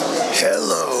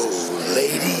Hello,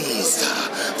 ladies.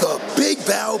 The Big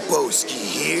Balboski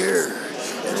here.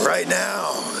 And right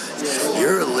now,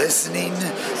 you're listening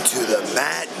to the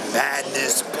Matt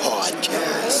Madness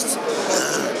Podcast.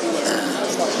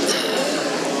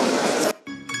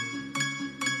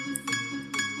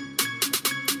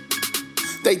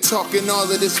 They talking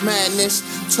all of this madness,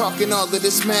 talking all of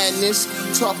this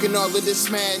madness, talking all of this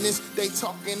madness. They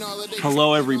talking all of this.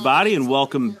 Hello, everybody, and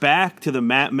welcome back to the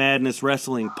Matt Madness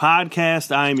Wrestling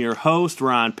Podcast. I am your host,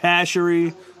 Ron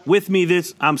Pashery. With me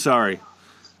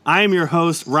I am your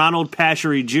host, Ronald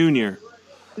Pashery Jr.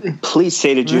 Please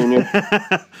say to Junior.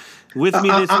 With me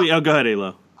this week. Oh, go ahead,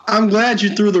 Alo. I'm glad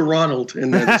you threw the Ronald in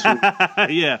there this week.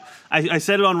 Yeah, I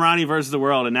said it on Ronnie versus the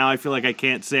World, and now I feel like I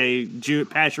can't say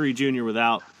Pashery Jr.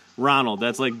 without Ronald.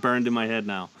 That's like burned in my head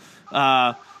now.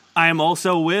 I am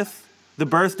also with the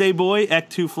birthday boy,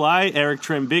 Ek2Fly, Eric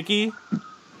Trembicki.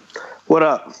 What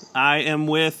up? I am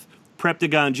with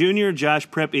Preptagon Jr., Josh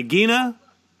Prep Igina.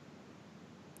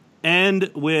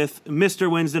 And with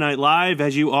Mr. Wednesday Night Live,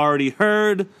 as you already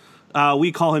heard,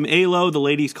 we call him Alo. The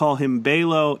ladies call him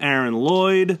Balo, Aaron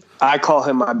Lloyd. I call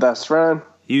him my best friend.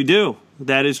 You do.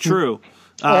 That is true.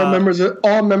 All members of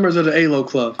the Alo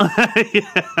Club.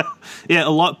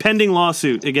 Pending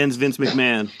lawsuit against Vince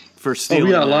McMahon for stealing.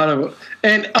 We got a lot of it.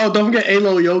 And don't forget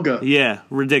Alo Yoga. Yeah,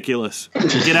 ridiculous.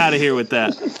 Get out of here with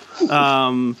that.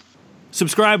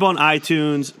 Subscribe on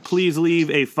iTunes. Please leave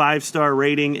a 5-star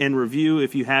rating and review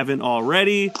if you haven't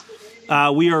already.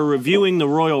 We are reviewing the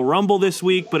Royal Rumble this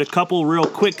week, but a couple real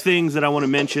quick things that I want to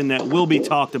mention that will be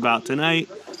talked about tonight.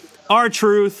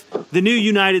 R-Truth, the new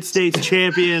United States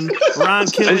champion, Ron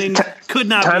Killing, could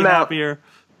not be happier.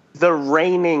 The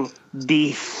reigning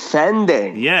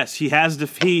defending. Yes, he has.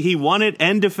 He won it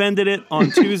and defended it on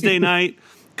Tuesday night.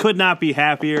 Could not be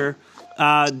happier.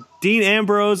 Dean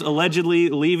Ambrose allegedly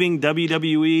leaving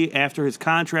WWE after his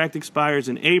contract expires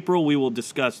in April. We will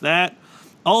discuss that.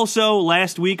 Also,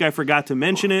 last week, I forgot to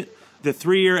mention it, the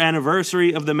 3-year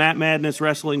anniversary of the Matt Madness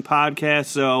Wrestling Podcast.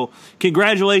 So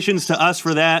congratulations to us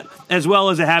for that, as well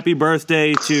as a happy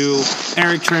birthday to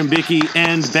Eric Trembicki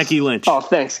and Becky Lynch. Oh,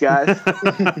 thanks, guys.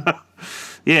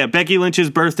 Yeah, Becky Lynch's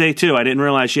birthday, too. I didn't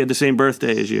realize she had the same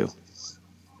birthday as you.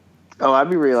 Oh,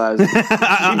 I'd be realizing. You've been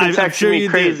texting me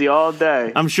crazy all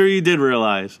day. I'm sure you did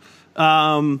realize.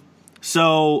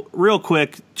 So, real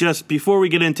quick, just before we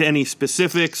get into any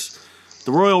specifics,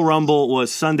 the Royal Rumble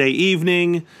was Sunday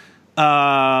evening.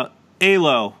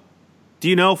 Alo, do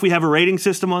you know if we have a rating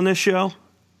system on this show?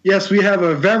 Yes, we have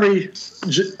a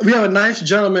nice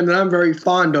gentleman that I'm very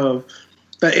fond of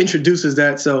that introduces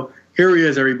that. So here he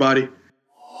is, everybody.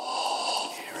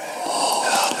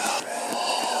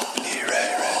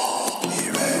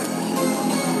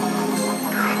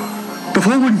 The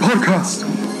following podcast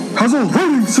has a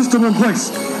rating system in place.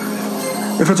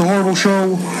 If it's a horrible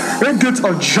show, it gets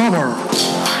a jobber.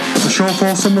 If the show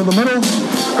falls somewhere in the middle,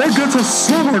 it gets a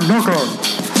slobber knocker.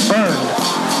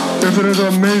 And if it is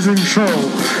an amazing show,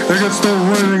 it gets the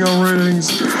rating of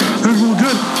ratings. It will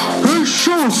get a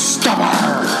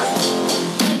showstopper.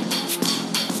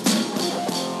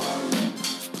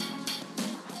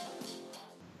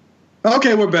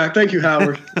 Okay, we're back. Thank you,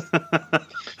 Howard.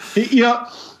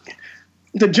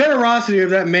 The generosity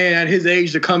of that man at his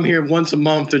age to come here once a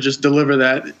month to just deliver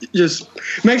that just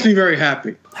makes me very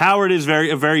happy. Howard is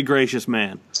a very gracious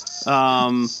man. Who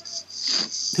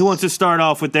wants to start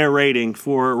off with their rating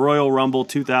for Royal Rumble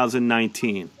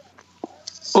 2019?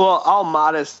 Well, I'll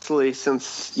modestly,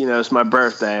 since it's my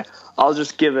birthday, I'll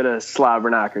just give it a slobber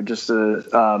knocker. I'm going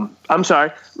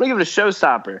to give it a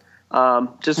showstopper.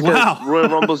 Just because Royal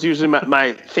Rumble is usually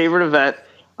my favorite event.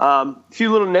 A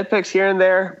few little nitpicks here and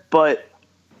there, but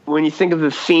when you think of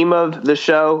the theme of the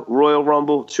show, Royal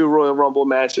Rumble, 2 Royal Rumble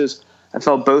matches, I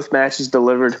felt both matches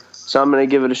delivered, so I'm going to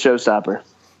give it a showstopper.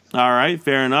 All right,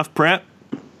 fair enough. Prep?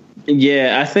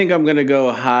 Yeah, I think I'm going to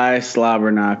go high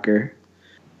slobber knocker.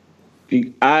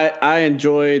 I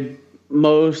enjoyed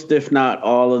most, if not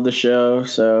all, of the show.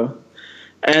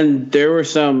 And there were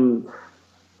some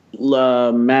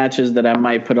matches that I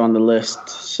might put on the list,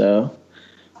 so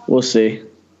we'll see.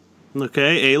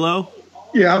 Okay, Alo?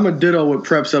 Yeah, I'm a ditto with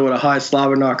Prep said with a high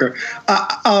slobber knocker.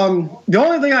 The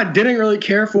only thing I didn't really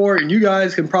care for, and you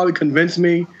guys can probably convince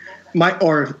me,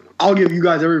 or I'll give you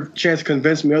guys every chance to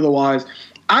convince me otherwise,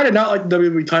 I did not like the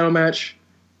WWE title match.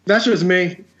 That's just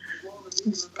me.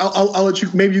 I'll let you.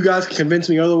 Maybe you guys can convince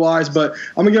me otherwise, but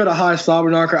I'm gonna give it a high slobber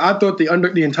knocker. I thought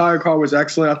the entire card was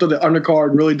excellent. I thought the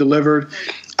undercard really delivered.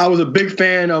 I was a big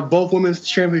fan of both women's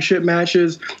championship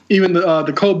matches. Even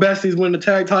the Co-Besties winning the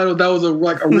tag title. That was a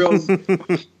real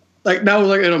like that was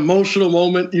like an emotional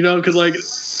moment, you know, because like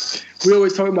we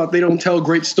always talk about they don't tell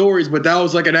great stories, but that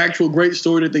was like an actual great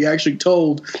story that they actually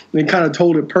told, and they kind of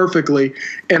told it perfectly.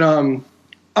 And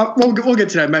we'll get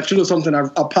to that match. It was something I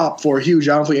popped for huge.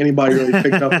 I don't think anybody really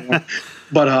picked up on.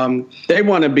 But they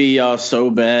want to be y'all so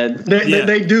bad.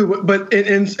 They do, but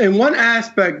in one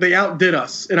aspect they outdid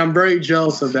us, and I'm very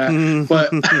jealous of that.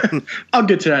 But I'll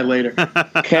get to that later.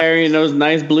 Carrying those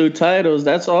nice blue titles,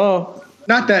 that's all.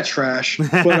 Not that trash,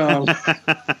 but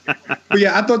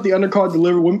yeah, I thought the undercard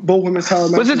delivered both women's title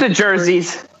matches. Was it the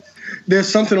jerseys? There's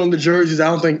something on the jerseys I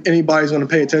don't think anybody's going to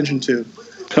pay attention to.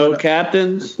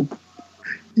 Co-captains?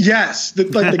 Yes, the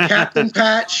captain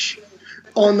patch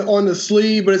on the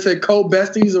sleeve, but it said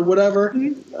co-besties or whatever. But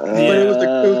it was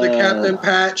the captain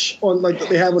patch on like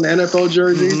they have on the NFL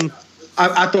jerseys. Mm-hmm.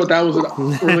 I thought that was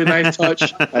a really nice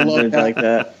touch. I love that. Like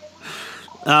that.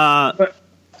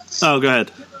 Go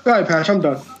ahead. Go ahead, Patch. I'm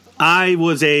done. I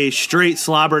was a straight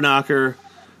slobber knocker.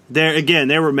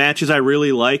 There were matches I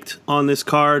really liked on this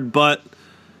card, but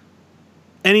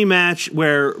any match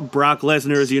where Brock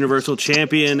Lesnar is Universal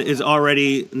Champion is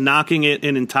already knocking it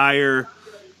an entire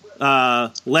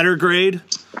letter grade,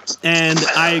 and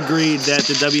I agreed that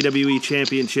the WWE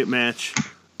Championship match,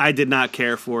 I did not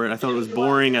care for it. I thought it was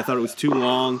boring. I thought it was too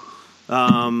long.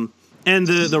 And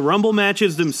the Rumble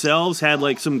matches themselves had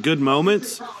like some good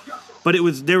moments, but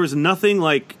there was nothing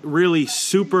like really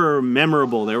super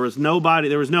memorable. There was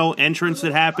no entrance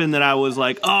that happened that I was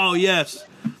like, oh yes.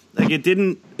 Like, it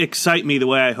didn't excite me the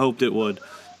way I hoped it would.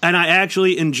 And I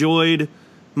actually enjoyed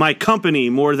my company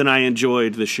more than I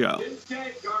enjoyed the show.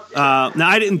 Now,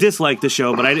 I didn't dislike the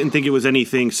show, but I didn't think it was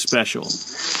anything special.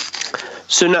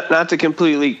 So not to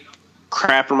completely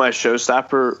crap on my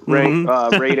showstopper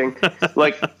rating.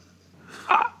 Like,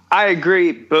 I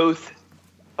agree, both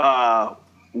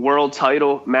world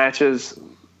title matches,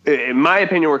 in my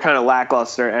opinion, were kind of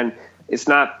lackluster. And it's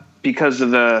not because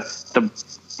of the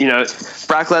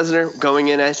Brock Lesnar going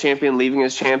in as champion, leaving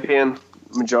as champion.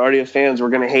 Majority of fans were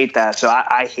going to hate that. So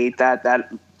I hate that.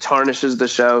 That tarnishes the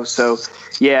show. So,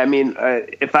 yeah, I mean,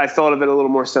 if I thought of it a little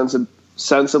more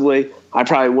sensibly, I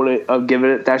probably wouldn't have given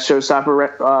it that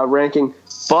showstopper ranking.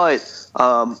 But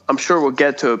I'm sure we'll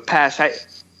get to it. Pash,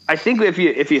 I think if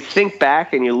you think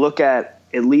back and you look at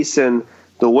least in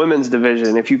the women's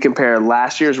division, if you compare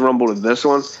last year's Rumble to this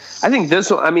one, I think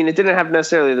this one, I mean, it didn't have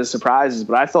necessarily the surprises,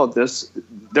 but I thought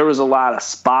there was a lot of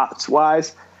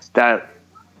spots-wise that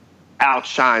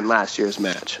outshined last year's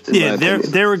match. Yeah,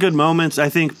 there were good moments. I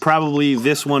think probably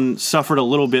this one suffered a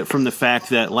little bit from the fact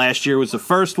that last year was the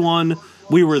first one.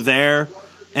 We were there,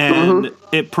 and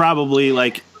it probably,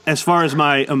 like, as far as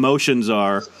my emotions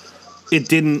are, it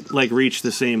didn't, like, reach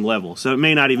the same level. So it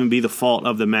may not even be the fault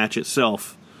of the match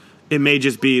itself. It may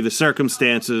just be the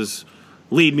circumstances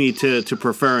lead me to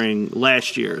preferring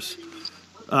last year's.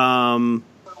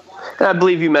 I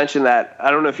believe you mentioned that.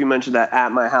 I don't know if you mentioned that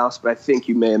at my house, but I think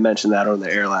you may have mentioned that on the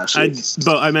air last week.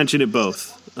 I mentioned it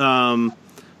both.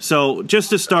 So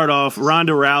just to start off,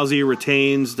 Ronda Rousey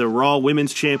retains the Raw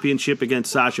Women's Championship against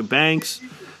Sasha Banks.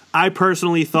 I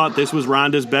personally thought this was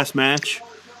Ronda's best match.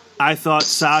 I thought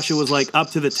Sasha was like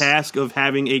up to the task of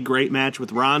having a great match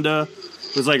with Ronda.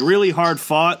 It was like really hard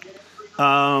fought.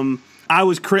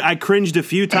 I cringed a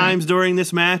few times during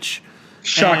this match.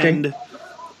 Shocking. And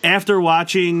after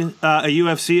watching a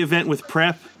UFC event with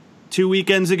Prep 2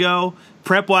 weekends ago,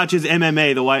 Prep watches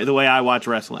MMA the way I watch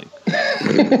wrestling.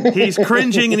 He's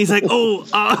cringing and he's like, So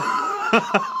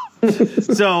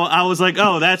I was like,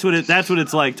 oh, that's what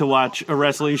it's like to watch a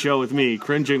wrestling show with me,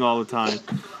 cringing all the time.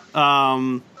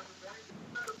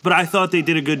 But I thought they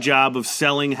did a good job of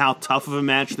selling how tough of a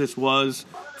match this was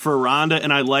for Ronda,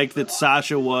 and I liked that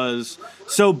Sasha was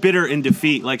so bitter in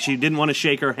defeat. Like, she didn't want to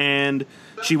shake her hand.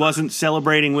 She wasn't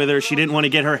celebrating with her. She didn't want to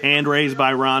get her hand raised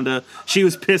by Ronda. She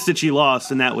was pissed that she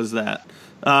lost, and that was that.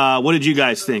 What did you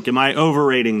guys think? Am I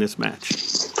overrating this match?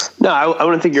 No, I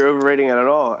wouldn't think you're overrating it at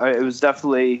all. It was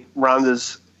definitely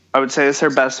Ronda's, I would say it's her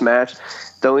best match.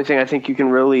 The only thing I think you can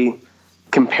really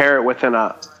compare it within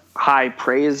a high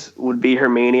praise would be her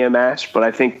Mania match, but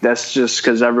I think that's just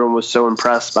because everyone was so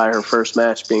impressed by her first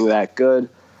match being that good.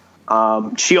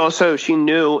 She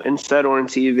knew and said on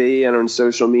TV and on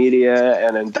social media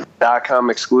and in .com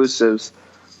exclusives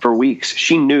for weeks,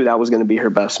 she knew that was going to be her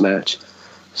best match.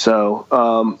 So,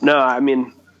 no, I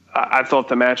mean, I thought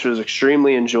the match was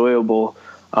extremely enjoyable.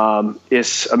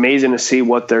 It's amazing to see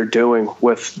what they're doing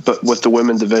with the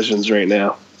women divisions right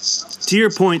now. To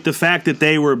your point, the fact that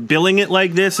they were billing it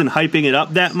like this and hyping it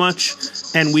up that much,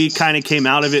 and we kind of came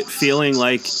out of it feeling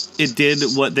like it did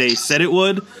what they said it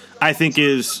would, I think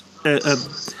is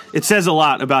it says a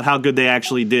lot about how good they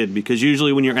actually did, because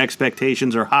usually when your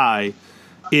expectations are high,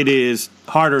 it is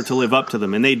harder to live up to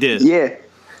them, and they did. Yeah.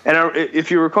 And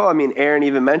if you recall, I mean, Aaron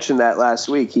even mentioned that last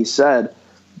week. He said,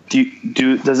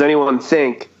 does anyone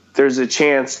think there's a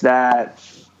chance that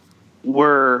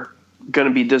we're going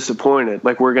to be disappointed,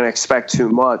 like we're going to expect too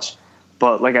much?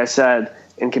 But like I said,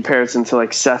 in comparison to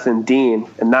like Seth and Dean,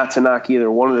 and not to knock either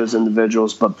one of those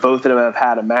individuals, but both of them have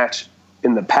had a match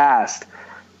in the past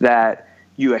that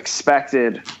you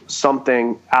expected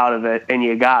something out of it and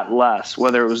you got less,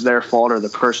 whether it was their fault or the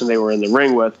person they were in the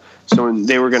ring with. So when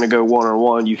they were going to go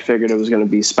one-on-one, you figured it was going to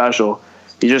be special.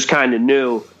 You just kind of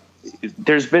knew.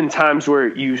 There's been times where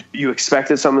you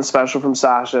expected something special from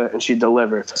Sasha and she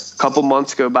delivered. A couple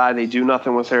months go by, they do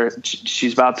nothing with her.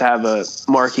 She's about to have a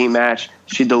marquee match.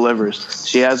 She delivers.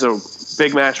 She has a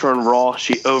big match on Raw.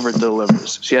 She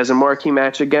over-delivers. She has a marquee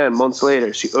match again months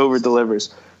later. She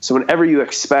over-delivers. So whenever you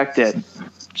expect it,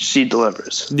 she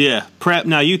delivers. Yeah. Prep,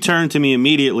 now you turned to me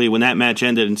immediately when that match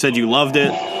ended and said you loved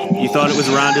it. You thought it was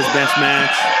Ronda's best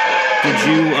match.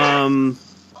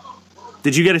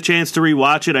 Did you get a chance to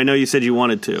rewatch it? I know you said you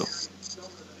wanted to.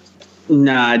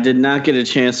 Nah, I did not get a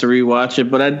chance to rewatch it,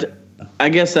 but I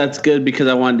guess that's good because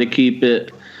I wanted to keep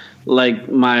it like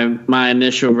my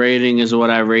initial rating is what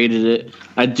I rated it.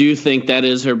 I do think that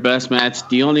is her best match.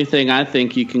 The only thing I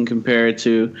think you can compare it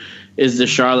to is the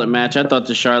Charlotte match. I thought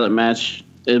the Charlotte match,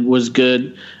 it was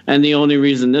good, and the only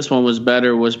reason this one was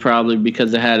better was probably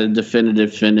because it had a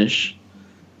definitive finish.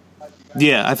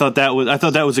 Yeah, I thought that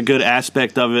was a good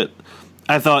aspect of it.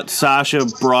 I thought Sasha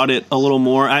brought it a little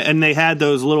more, and they had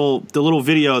the little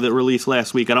video that released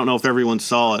last week. I don't know if everyone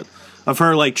saw it, of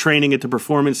her like training at the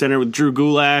Performance Center with Drew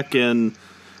Gulak and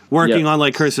working on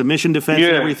like her submission defense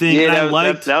and everything. Yeah, and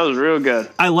that was real good.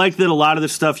 I liked that a lot of the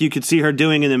stuff you could see her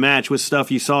doing in the match was stuff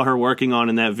you saw her working on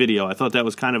in that video. I thought that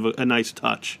was kind of a nice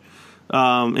touch.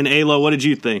 And Ayla, what did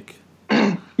you think?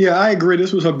 Yeah, I agree.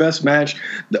 This was her best match.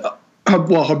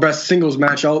 Her best singles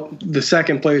match. The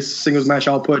second place singles match,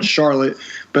 I'll put Charlotte.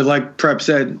 But like Prep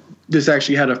said, this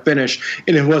actually had a finish,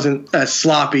 and it wasn't as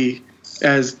sloppy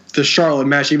as the Charlotte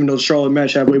match, even though the Charlotte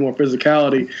match had way more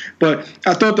physicality. But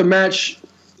I thought the match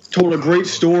told a great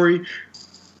story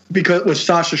because with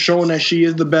Sasha showing that she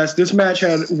is the best. This match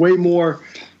had way more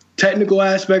technical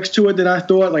aspects to it than I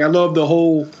thought. Like, I love the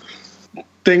whole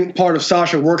part of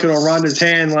Sasha working on Ronda's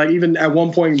hand, like even at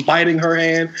one point biting her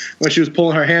hand when she was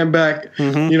pulling her hand back.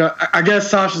 Mm-hmm. You know, I guess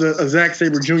Sasha's a Zack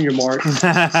Sabre Jr. mark. I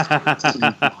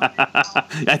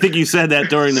think you said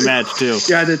that during the match too.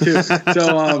 Yeah, I did too.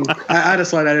 So I had to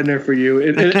slide that in there for you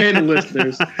and the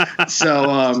listeners.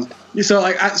 So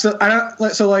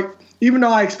even though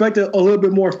I expected a little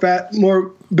bit more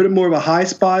of a high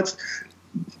spots,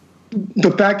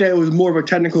 the fact that it was more of a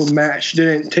technical match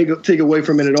didn't take away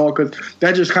from it at all, because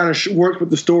that just kind of works with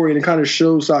the story and it kind of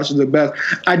shows Sasha the best.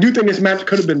 I do think this match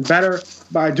could have been better,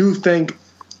 but I do think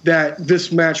that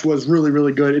this match was really,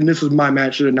 really good, and this was my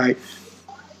match of the night.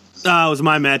 It was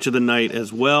my match of the night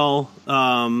as well.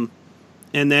 And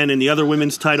then in the other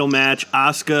women's title match,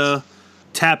 Asuka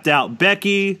tapped out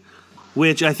Becky,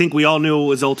 which I think we all knew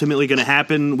was ultimately going to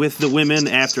happen with the women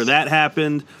after that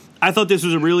happened. I thought this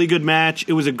was a really good match.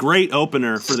 It was a great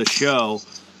opener for the show.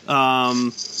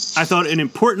 I thought an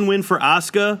important win for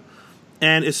Asuka,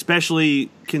 and especially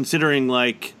considering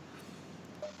like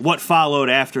what followed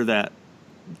after that.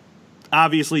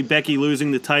 Obviously, Becky losing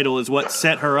the title is what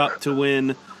set her up to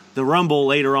win the Rumble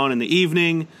later on in the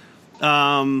evening.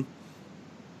 Do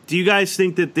you guys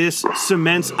think that this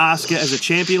cements Asuka as a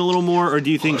champion a little more, or do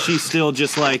you think she's still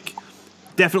just like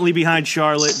definitely behind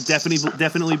Charlotte,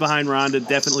 definitely behind Ronda,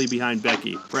 definitely behind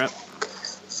Becky? Prep?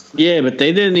 Yeah, but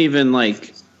they didn't even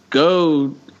like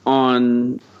go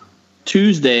on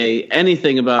Tuesday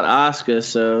anything about Asuka,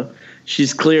 so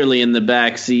she's clearly in the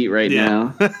back seat right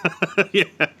now. Yeah.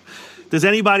 Does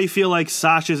anybody feel like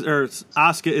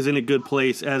Asuka is in a good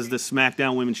place as the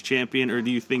SmackDown Women's Champion, or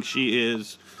do you think she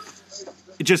is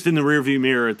just in the rearview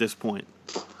mirror at this point?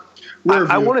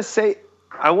 I want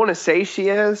to say she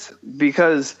is,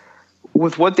 because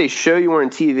with what they show you on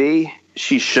TV,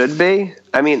 she should be.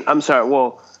 I mean, I'm sorry.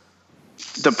 Well,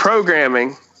 the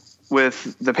programming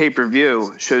with the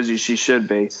pay-per-view shows you she should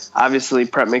be. Obviously,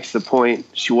 Prep makes the point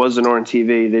she wasn't on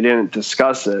TV. They didn't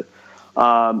discuss it.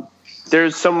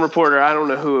 There's some reporter, I don't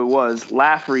know who it was,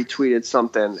 Lafferty tweeted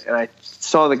something, and I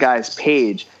saw the guy's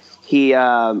page.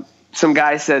 Some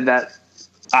guy said that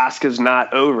Asuka's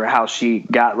not over, how she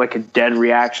got like a dead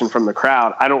reaction from the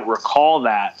crowd. I don't recall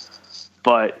that,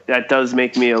 but that does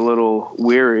make me a little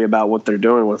weary about what they're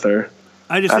doing with her.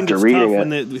 I just think it's tough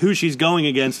when who she's going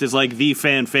against is like the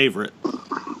fan favorite.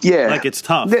 Yeah. Like, it's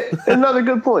tough. Another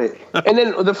good point. And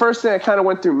then the first thing that kind of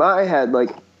went through my head,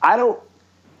 like,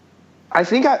 I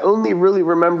think I only really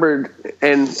remembered,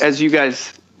 and as you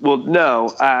guys will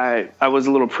know, I was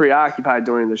a little preoccupied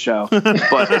during the show, but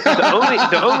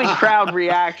the only crowd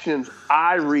reactions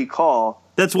I recall.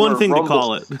 That's one thing to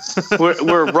call it.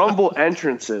 were Rumble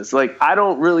entrances. Like, I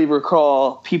don't really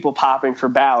recall people popping for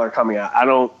Balor coming out. I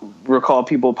don't recall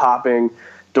people popping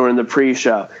during the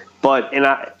pre-show. And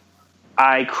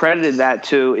I credited that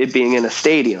to it being in a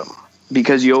stadium,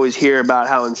 because you always hear about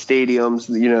how in stadiums,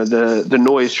 you know, the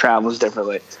noise travels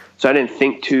differently. So I didn't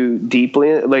think too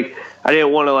deeply. Like, I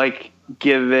didn't want to, like,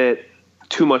 give it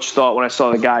too much thought when I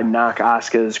saw the guy knock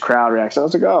Asuka's crowd reaction. I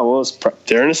was like, oh, well,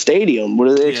 they're in a stadium. What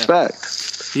do they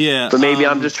expect? Yeah. But maybe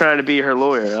I'm just trying to be her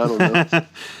lawyer. I don't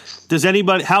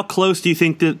know. How close do you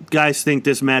think the guys think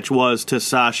this match was to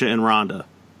Sasha and Ronda?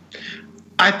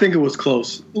 I think it was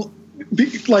close.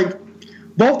 Like,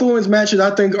 both the women's matches,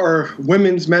 I think, are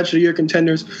women's match of the year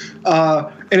contenders.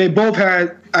 And they both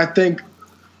had, I think,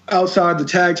 outside the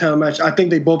tag title match, I think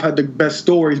they both had the best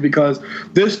stories, because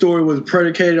this story was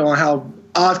predicated on how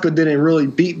Asuka didn't really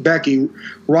beat Becky.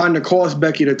 Ronda cost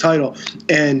Becky the title.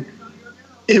 And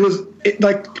it was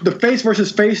like the face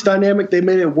versus face dynamic. They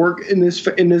made it work in this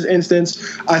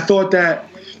instance. I thought that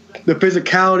the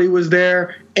physicality was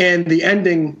there, and the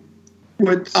ending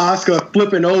with Asuka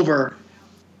flipping over,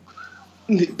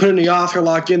 putting the Asuka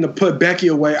lock in to put Becky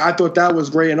away, I thought that was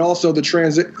great. And also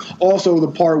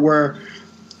the part where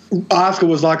Asuka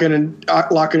was locking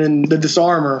in the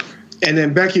disarmer, and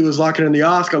then Becky was locking in the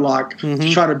Asuka lock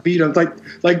to try to beat him.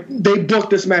 Like they booked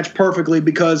this match perfectly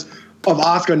because of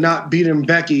Asuka not beating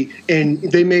Becky, and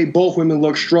they made both women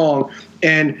look strong.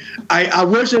 And I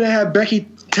wish they didn't have Becky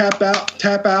tap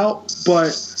out,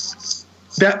 but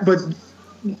they're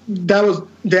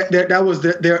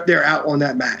out on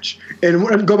that match. And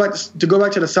to go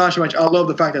back to the Sasha match, I love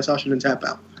the fact that Sasha didn't tap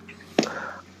out.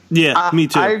 Yeah, me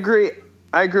too. I agree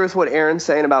with what Aaron's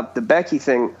saying about the Becky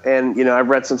thing. And, you know, I've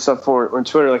read some stuff on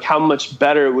Twitter, like how much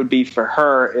better it would be for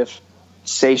her if,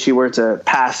 say, she were to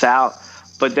pass out.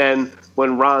 But then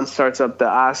when Ron starts up the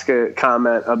Asuka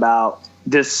comment about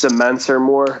this cements her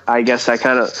more, I guess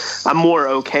I'm more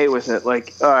okay with it.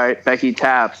 Like, all right, Becky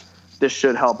taps. This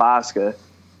should help Asuka.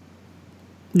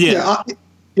 Yeah,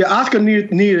 Asuka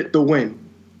needed the win.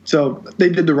 So they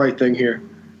did the right thing here.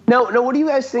 No, what do you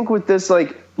guys think with this?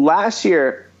 Like, last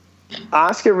year,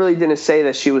 Asuka really didn't say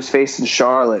that she was facing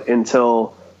Charlotte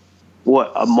until,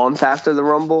 a month after the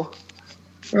Rumble?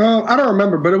 I don't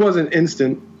remember, but it wasn't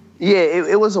instant. Yeah,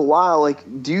 it was a while.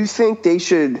 Like, do you think they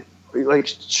should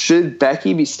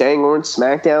Becky be staying on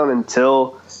SmackDown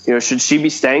until, you know, should she be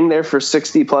staying there for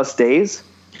 60-plus days?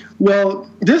 Well,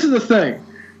 this is the thing.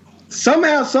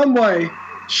 Somehow, some way,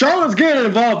 Charlotte's getting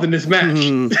involved in this match.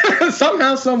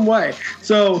 Somehow, some way.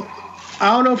 So, I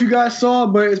don't know if you guys saw it,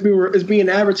 but it's being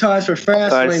advertised for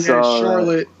Fastlane as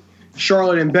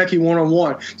Charlotte and Becky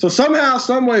one-on-one. So, somehow,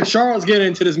 some way, Charlotte's getting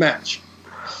into this match.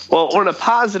 Well, on a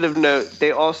positive note,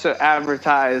 they also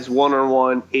advertise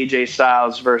one-on-one AJ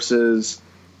Styles versus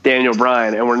Daniel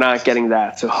Bryan, and we're not getting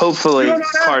that. So hopefully,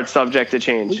 card subject to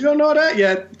change. You don't know that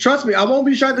yet. Trust me, I won't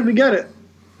be shocked if we get it.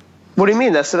 What do you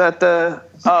mean? That's not the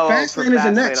Fastlane is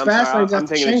the next. Fastlane's I'm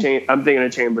thinking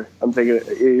of Chamber.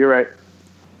 You're right.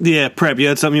 Yeah, Prep, you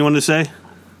had something you wanted to say?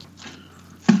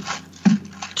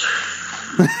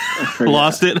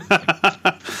 Lost it?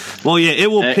 Well, yeah, it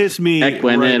will piss me I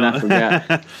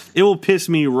forgot. It will piss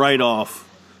me right off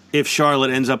if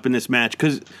Charlotte ends up in this match,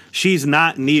 because she's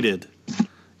not needed.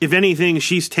 If anything,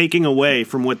 she's taking away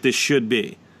from what this should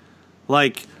be.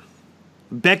 Like,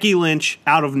 Becky Lynch,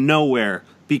 out of nowhere,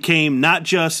 became not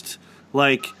just,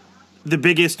 like, the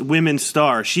biggest women's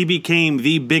star. She became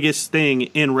the biggest thing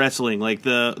in wrestling, like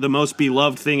the most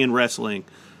beloved thing in wrestling.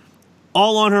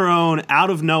 All on her own, out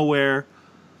of nowhere.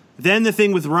 Then the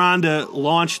thing with Ronda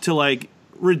launched to, like,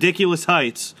 ridiculous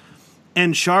heights.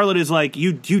 And Charlotte is like,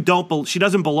 she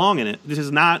doesn't belong in it. This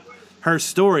is not her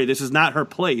story. This is not her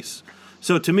place.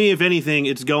 So to me, if anything,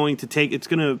 it's going to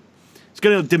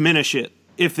diminish it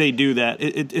if they do that.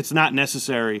 It's not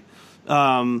necessary.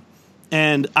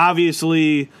 And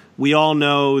obviously, we all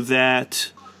know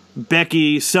that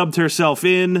Becky subbed herself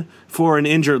in for an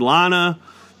injured Lana,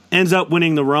 ends up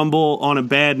winning the Rumble on a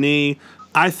bad knee.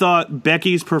 I thought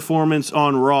Becky's performance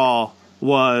on Raw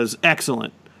was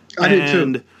excellent. I did too.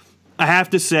 And I have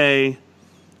to say,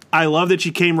 I love that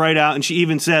she came right out and she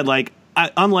even said, like,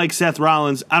 unlike Seth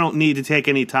Rollins, I don't need to take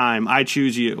any time. I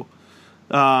choose you.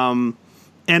 And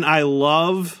I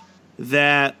love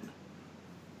that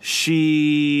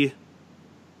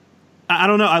I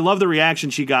don't know. I love the reaction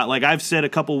she got. Like, I've said a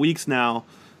couple weeks now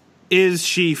is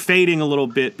she fading a little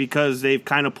bit because they've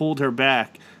kind of pulled her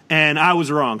back? And I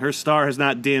was wrong. Her star has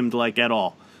not dimmed like at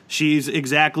all. She's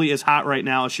exactly as hot right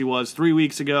now as she was 3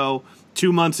 weeks ago,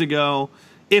 2 months ago,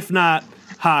 if not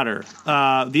hotter.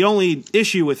 The only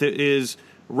issue with it is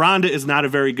Ronda is not a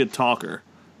very good talker,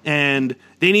 and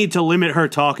they need to limit her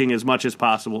talking as much as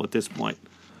possible at this point.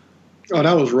 Oh,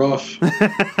 that was rough.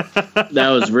 That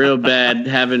was real bad,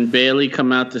 having Bailey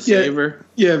come out to save her.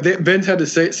 Yeah, Vince had to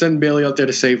send Bailey out there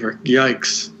to save her.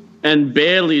 Yikes. And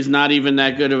Bailey's not even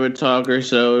that good of a talker,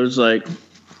 so it was like,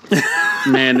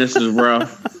 man, this is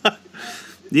rough.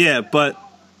 Yeah, but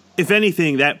if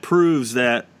anything, that proves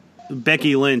that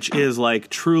Becky Lynch is like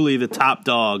truly the top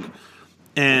dog.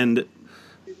 And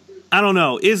I don't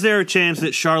know, is there a chance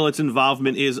that Charlotte's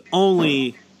involvement is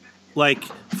only like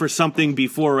for something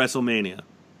before WrestleMania?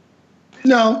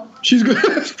 No, she's going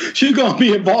to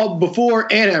be involved before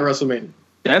and at WrestleMania.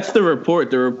 That's the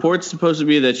report. The report's supposed to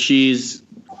be that she's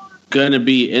going to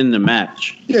be in the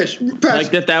match. Yes,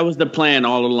 Pash, like that was the plan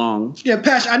all along. Yeah,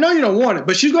 Pash, I know you don't want it,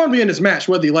 but she's going to be in this match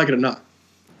whether you like it or not.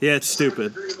 Yeah, it's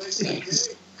stupid.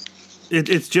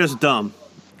 It's just dumb.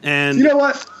 And you know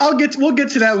what? We'll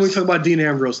get to that when we talk about Dean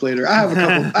Ambrose later. I have a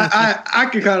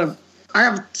couple. I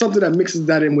have something that mixes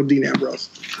that in with Dean Ambrose.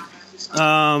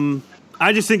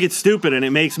 I just think it's stupid, and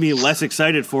it makes me less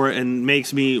excited for it, and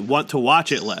makes me want to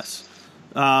watch it less.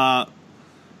 I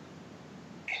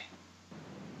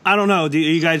don't know. Are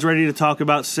you guys ready to talk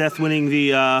about Seth winning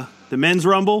the men's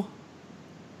Rumble?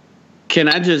 Can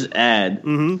I just add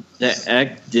that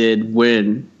Eck did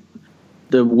win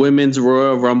the women's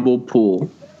Royal Rumble pool?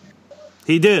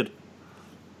 He did.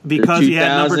 Because he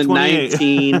had number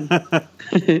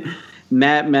 28.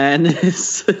 Matt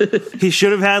Madness. He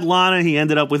should have had Lana. He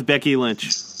ended up with Becky Lynch.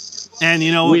 And,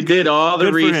 you know, we did all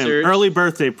the research. Early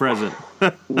birthday present.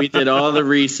 We did all the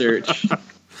research.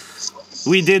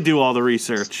 We did do all the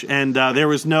research, and there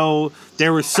was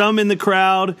some in the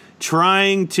crowd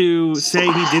trying to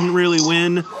say he didn't really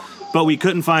win, but we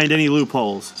couldn't find any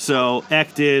loopholes. So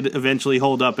Eck did eventually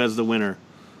hold up as the winner.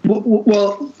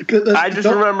 Well, I just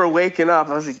remember waking up.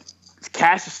 I was like,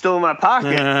 cash is still in my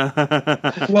pocket.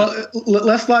 Well,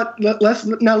 let's not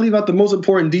leave out the most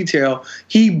important detail.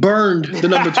 He burned the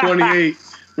number 28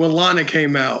 when Lana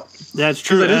came out. That's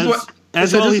true.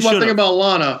 This is one thing about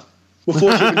Lana.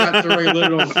 Before she got to Ray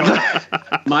Little.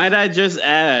 Might I just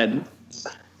add,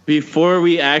 before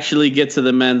we actually get to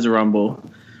the men's Rumble,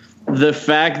 the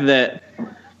fact that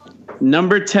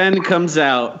number 10 comes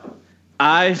out,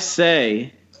 I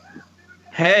say,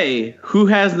 hey, who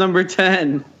has number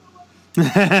 10? When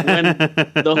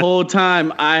the whole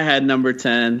time I had number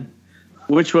 10,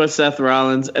 which was Seth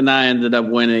Rollins, and I ended up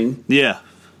winning. Yeah.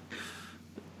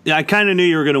 Yeah, I kind of knew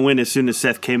you were going to win as soon as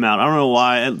Seth came out. I don't know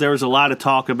why. There was a lot of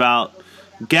talk about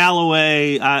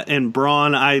Galloway and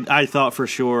Braun. I thought for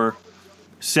sure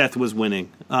Seth was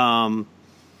winning.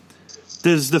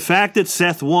 Does the fact that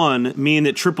Seth won mean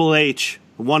that Triple H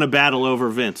won a battle over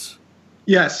Vince?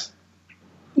 Yes.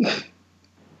 I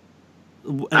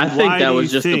think that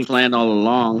was just the plan all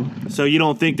along. So you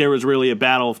don't think there was really a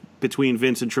battle between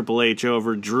Vince and Triple H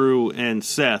over Drew and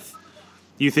Seth?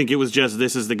 You think it was just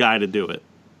this is the guy to do it?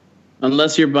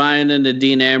 Unless you're buying into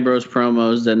Dean Ambrose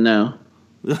promos, then no.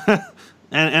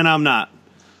 and I'm not.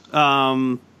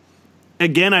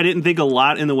 Again, I didn't think a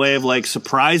lot in the way of like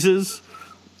surprises.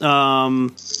 Now,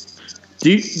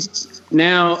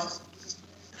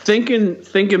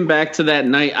 thinking back to that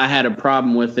night, I had a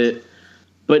problem with it.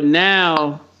 But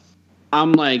now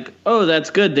I'm like, oh, that's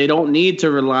good. They don't need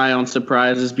to rely on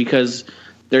surprises because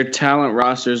their talent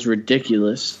roster is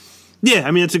ridiculous. Yeah,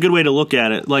 I mean, it's a good way to look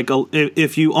at it. Like,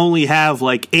 if you only have,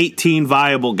 like, 18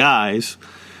 viable guys,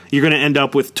 you're going to end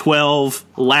up with 12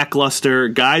 lackluster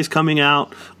guys coming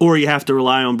out, or you have to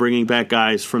rely on bringing back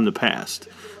guys from the past.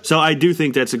 So I do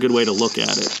think that's a good way to look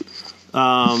at it.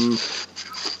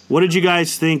 What did you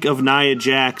guys think of Nia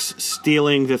Jax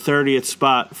stealing the 30th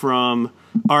spot from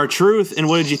R-Truth, and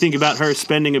what did you think about her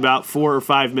spending about 4 or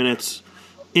 5 minutes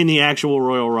in the actual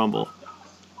Royal Rumble?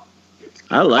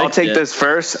 I'll take this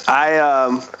first. I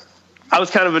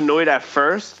was kind of annoyed at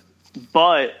first,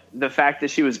 but the fact that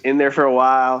she was in there for a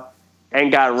while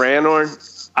and got ran on,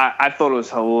 I thought it was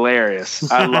hilarious.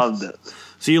 I loved it.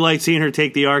 So you liked seeing her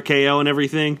take the RKO and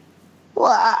everything?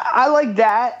 Well, I like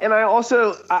that, and I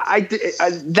also I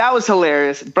that was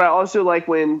hilarious. But I also like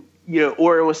when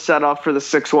Orton was set up for the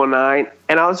 619,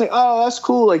 and I was like, oh, that's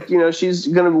cool. Like, she's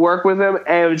gonna work with him,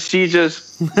 and she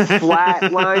just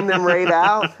flatlined them right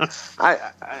out.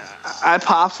 I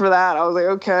popped for that. I was like,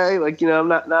 okay, like, I'm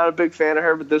not a big fan of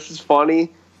her, but this is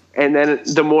funny. And then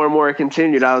the more and more it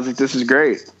continued, I was like, this is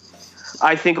great.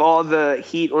 I think all the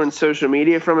heat on social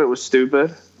media from it was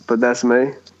stupid, but that's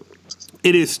me.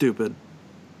 It is stupid.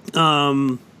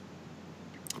 Prep,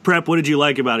 what did you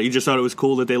like about it? You just thought it was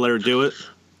cool that they let her do it?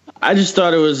 I just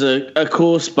thought it was a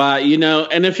cool spot,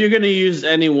 and if you're going to use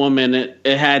any woman,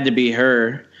 it had to be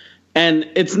her. And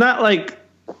it's not like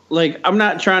I'm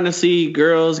not trying to see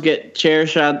girls get chair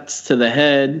shots to the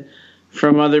head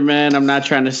from other men. I'm not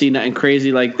trying to see nothing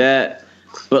crazy like that.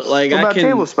 But what about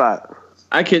table spot?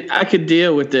 I could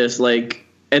deal with this. Like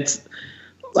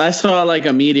I saw like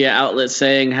a media outlet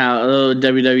saying how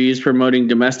WWE is promoting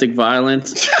domestic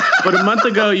violence, but a month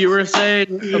ago you were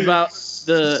saying about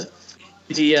the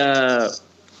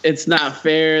it's not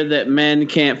fair that men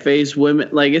can't face women.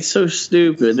 Like, it's so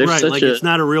stupid. Right, like it's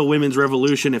not a real women's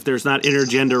revolution if there's not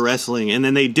intergender wrestling, and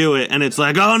then they do it, and it's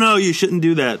like, oh no, you shouldn't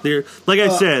do that. They're like I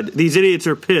said, these idiots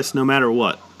are pissed no matter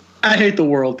what. I hate the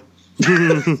world.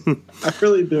 I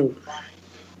really do.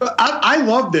 I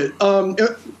loved it.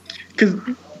 Because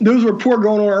there was a report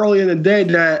going on early in the day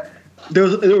that there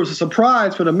was a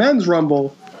surprise for the men's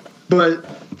rumble, but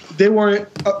they weren't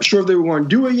sure if they were going to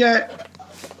do it yet,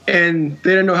 and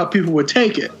they didn't know how people would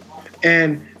take it.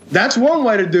 And that's one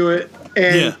way to do it.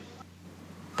 And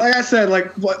like I said,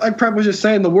 like Prep was just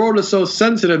saying, the world is so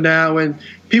sensitive now, and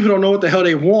people don't know what the hell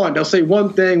they want. They'll say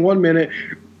one thing 1 minute,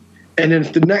 and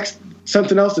then the next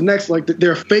something else the next. Like,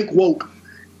 they're fake woke,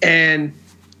 and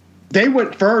they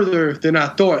went further than I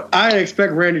thought. I didn't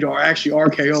expect Randy to actually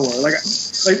RKO her.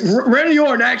 Like Randy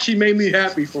Orton actually made me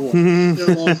happy for one in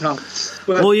a long time.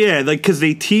 But, well, yeah, like because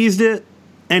they teased it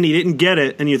and he didn't get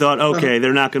it, and you thought, okay,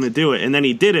 they're not going to do it, and then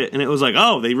he did it, and it was like,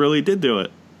 oh, they really did do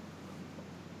it.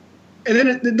 And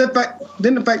then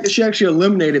the fact that she actually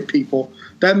eliminated people,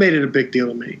 that made it a big deal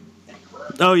to me.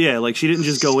 Oh yeah, like she didn't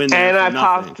just go in there. And for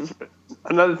I nothing. popped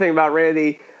another thing about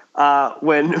Randy.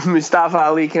 When Mustafa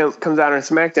Ali comes out on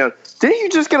SmackDown, didn't you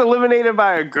just get eliminated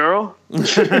by a girl?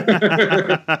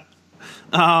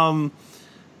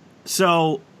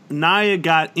 So Nia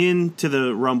got into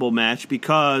the Rumble match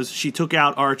because she took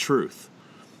out R-Truth.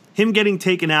 Him getting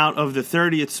taken out of the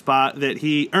 30th spot that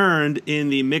he earned in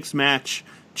the Mixed Match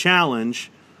Challenge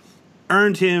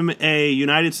earned him a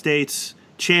United States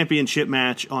Championship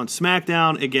match on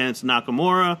SmackDown against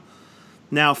Nakamura.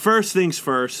 Now, first things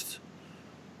first,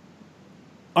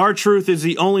 R-Truth is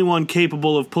the only one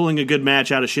capable of pulling a good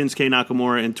match out of Shinsuke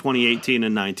Nakamura in 2018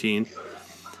 and 19.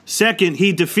 Second,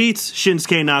 he defeats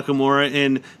Shinsuke Nakamura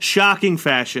in shocking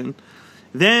fashion,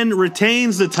 then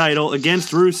retains the title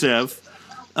against Rusev.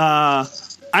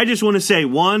 I just want to say,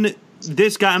 one,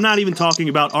 this guy, I'm not even talking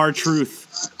about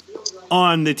R-Truth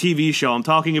on the TV show. I'm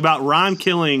talking about Ron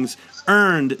Killings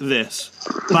earned this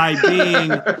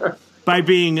by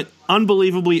being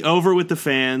unbelievably over with the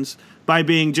fans, by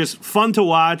being just fun to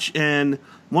watch and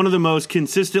one of the most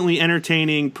consistently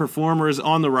entertaining performers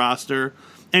on the roster.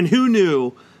 And who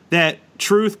knew that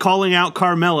Truth calling out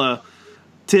Carmella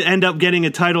to end up getting a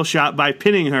title shot by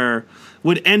pinning her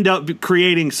would end up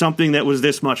creating something that was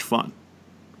this much fun?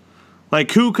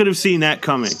 Like, who could have seen that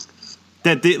coming?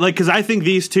 Because I think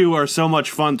these two are so much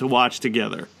fun to watch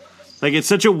together. Like, it's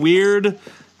such a weird...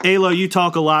 Alo, you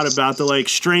talk a lot about the, like,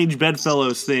 strange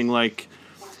bedfellows thing. Like,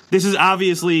 this is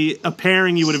obviously a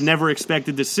pairing you would have never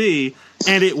expected to see,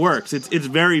 and it works. It's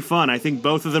very fun. I think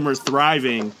both of them are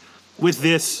thriving with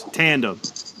this tandem.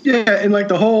 Yeah, and like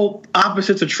the whole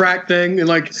opposites attract thing, and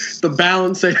like the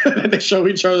balance they show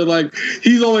each other. Like,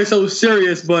 he's always so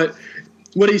serious, but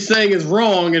what he's saying is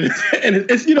wrong, and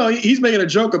it's, he's making a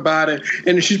joke about it,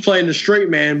 and she's playing the straight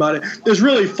man about it. It's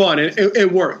really fun.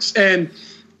 It works, and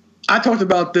I talked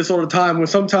about this all the time. When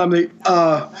sometimes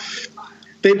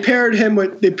they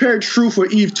paired Truth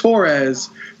with Eve Torres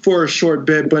for a short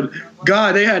bit, but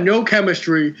God, they had no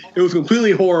chemistry. It was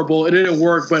completely horrible. It didn't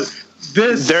work, but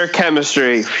their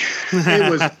chemistry,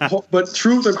 but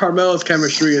Truth and Carmella's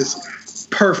chemistry is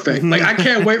perfect. Like, I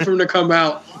can't wait for him to come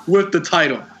out with the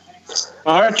title.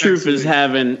 R-Truth is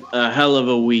having a hell of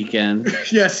a weekend.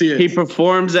 Yes, he is. He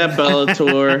performs at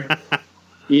Bellator,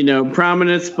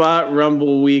 prominent spot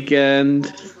Rumble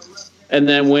weekend, and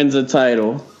then wins a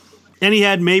title. And he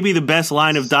had maybe the best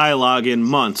line of dialogue in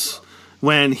months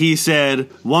when he said,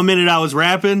 1 minute I was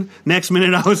rapping, next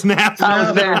minute I was napping.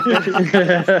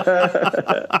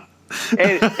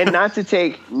 and not to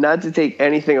take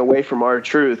anything away from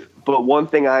R-Truth, but one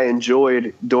thing I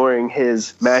enjoyed during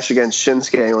his match against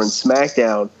Shinsuke on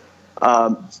SmackDown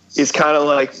is kind of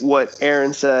like what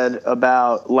Aaron said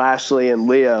about Lashley and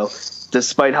Leo.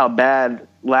 Despite how bad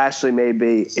Lashley may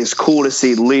be, it's cool to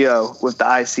see Leo with the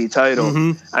IC title.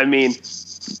 Mm-hmm. I mean,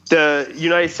 the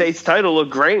United States title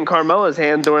looked great in Carmella's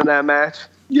hand during that match.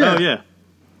 Yeah. Oh, yeah.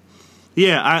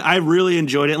 Yeah, I really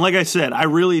enjoyed it. And like I said, I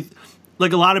really,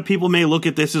 like a lot of people may look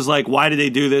at this as like, why did they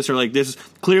do this? Or like, this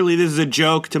is a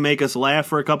joke to make us laugh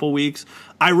for a couple weeks.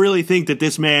 I really think that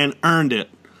this man earned it.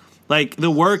 Like,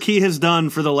 the work he has done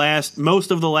for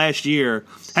most of the last year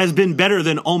has been better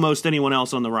than almost anyone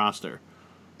else on the roster.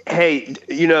 Hey,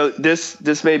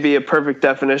 this may be a perfect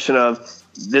definition of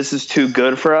this is too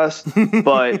good for us,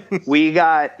 but we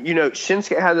got,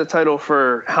 Shinsuke had the title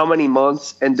for how many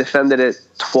months and defended it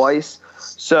twice.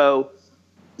 So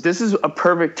this is a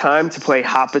perfect time to play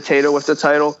hot potato with the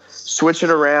title, switch it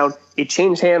around. It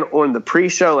changed hand on the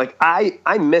pre-show. Like,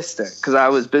 I missed it because I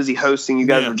was busy hosting. You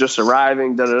guys were just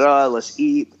arriving, let's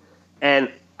eat. And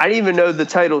I didn't even know the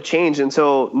title changed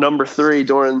until number 3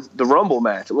 during the Rumble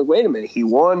match. I'm like, wait a minute, he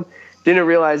won? Didn't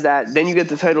realize that. Then you get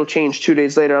the title change 2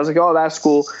 days later. I was like, oh, that's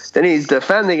cool. Then he's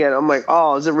defending it. I'm like,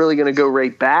 oh, is it really going to go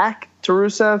right back to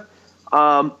Rusev?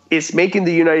 It's making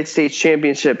the United States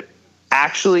Championship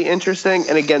actually interesting.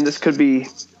 And again, this could be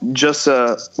just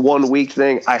a 1 week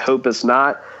thing. I hope it's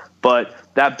not. But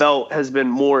that belt has been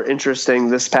more interesting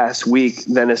this past week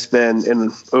than it's been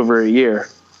in over a year.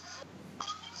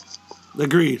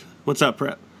 Agreed. What's up,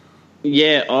 Prep?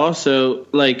 Yeah, also,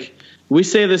 like, we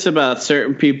say this about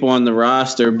certain people on the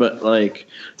roster, but, like,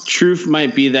 Truth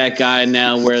might be that guy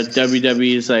now where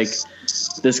WWE is like,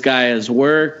 this guy has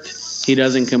worked. He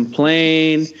doesn't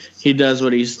complain. He does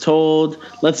what he's told.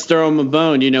 Let's throw him a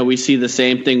bone. We see the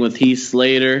same thing with Heath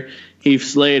Slater. First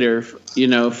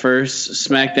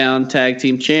SmackDown Tag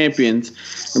Team Champions.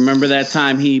 Remember that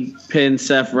time he pinned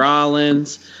Seth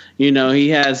Rollins? He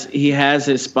has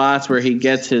his spots where he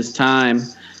gets his time,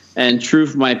 and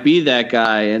Truth might be that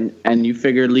guy. And you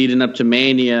figure leading up to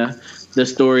Mania, the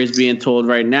story is being told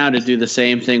right now to do the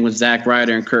same thing with Zack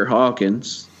Ryder and Kurt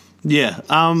Hawkins. Yeah,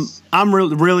 I'm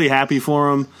really happy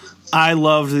for him. I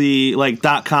loved the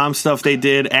 .com stuff they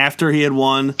did after he had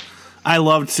won. I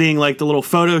loved seeing the little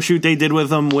photo shoot they did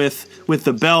with him with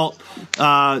the belt.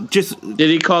 Did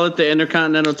he call it the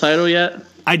Intercontinental title yet?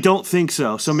 I don't think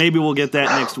so. So maybe we'll get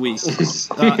that next week.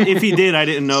 If he did, I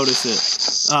didn't notice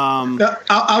it.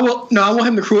 I want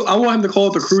him to call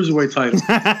it the Cruiserweight title.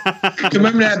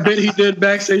 Remember that bit he did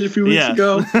backstage a few weeks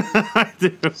ago? I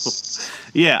do.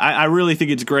 Yeah, I really think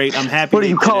it's great. I'm happy. What are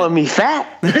you calling me, fat?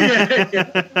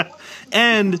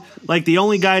 And the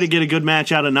only guy to get a good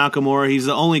match out of Nakamura, he's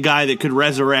the only guy that could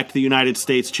resurrect the United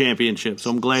States Championship. So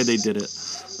I'm glad they did it.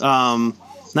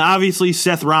 Now, obviously,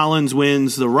 Seth Rollins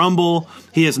wins the Rumble.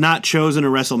 He has not chosen a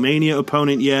WrestleMania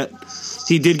opponent yet.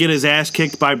 He did get his ass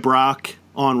kicked by Brock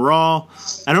on Raw.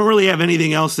 I don't really have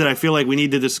anything else that I feel like we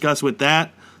need to discuss with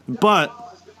that. But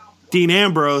Dean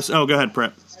Ambrose... Oh, go ahead,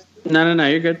 Prep. No,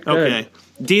 you're good. Go okay. ahead.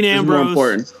 Dean Ambrose...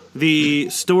 More important. The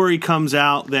story comes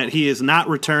out that he is not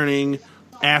returning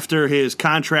after his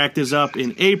contract is up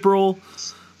in April.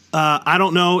 I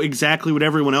don't know exactly what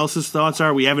everyone else's thoughts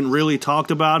are. We haven't really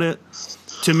talked about it.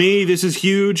 To me, this is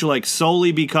huge,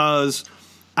 solely because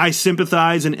I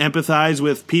sympathize and empathize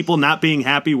with people not being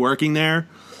happy working there.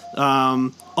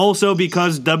 Also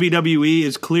because WWE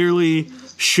is clearly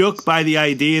shook by the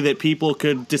idea that people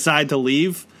could decide to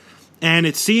leave. And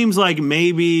it seems like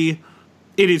maybe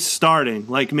it is starting.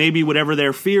 Maybe whatever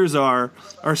their fears are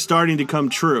starting to come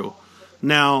true.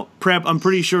 Now, Prep, I'm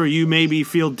pretty sure you maybe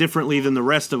feel differently than the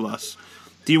rest of us.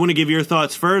 Do you want to give your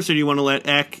thoughts first, or do you want to let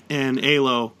Ek and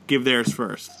Alo give theirs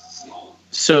first?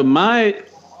 So my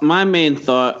main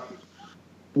thought,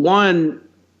 one,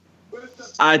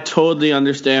 I totally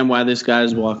understand why this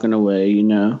guy's walking away.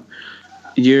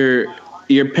 You're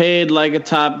paid like a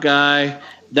top guy.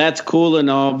 That's cool and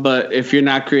all, but if you're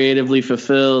not creatively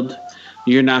fulfilled,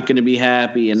 you're not going to be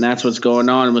happy, and that's what's going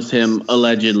on with him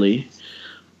allegedly.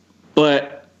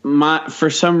 But for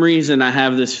some reason, I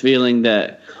have this feeling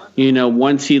that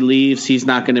once he leaves, he's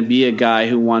not going to be a guy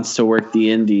who wants to work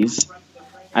the indies.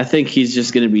 I think he's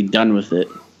just going to be done with it.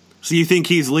 So you think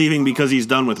he's leaving because he's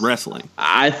done with wrestling?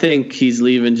 I think he's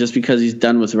leaving just because he's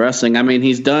done with wrestling. I mean,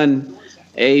 he's done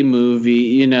a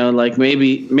movie,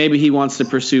 maybe he wants to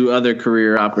pursue other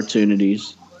career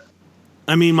opportunities.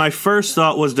 I mean, my first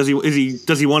thought was, does he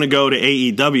want to go to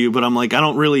AEW? But I'm I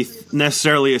don't really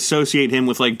necessarily associate him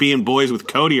with being boys with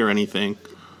Cody or anything.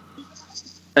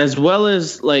 As well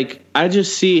as I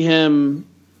just see him.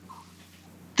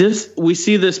 We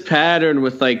see this pattern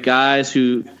with guys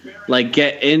who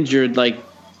get injured,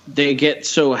 they get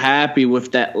so happy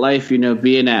with that life,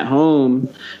 being at home,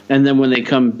 and then when they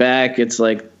come back, it's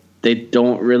they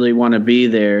don't really want to be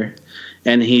there,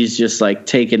 and he's just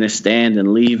taking a stand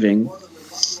and leaving.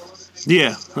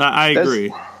 Yeah, I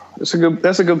agree. That's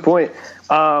a good point.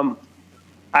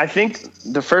 I think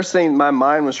the first thing my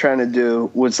mind was trying to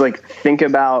do was think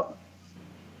about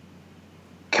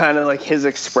kind of like his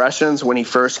expressions when he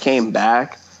first came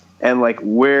back, and like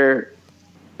where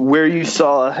you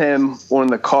saw him on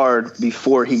the card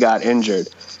before he got injured.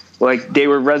 Like, they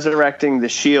were resurrecting the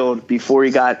Shield before he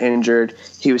got injured.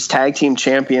 He was tag team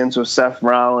champions with Seth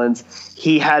Rollins.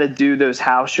 He had to do those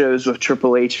house shows with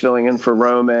Triple H filling in for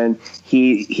Roman.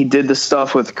 He did the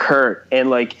stuff with Kurt, and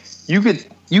like you could,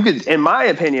 in my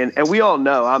opinion, and we all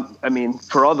know, I mean,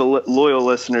 for all the loyal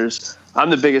listeners, I'm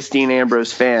the biggest Dean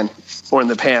Ambrose fan on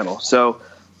the panel. So,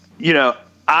 you know,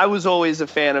 I was always a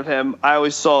fan of him. I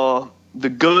always saw the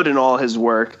good in all his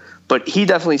work, but he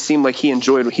definitely seemed like he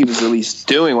enjoyed what he was at least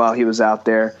doing while he was out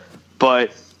there.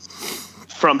 But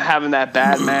from having that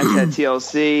bad match at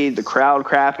TLC, the crowd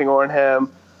crapping on him,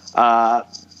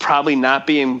 probably not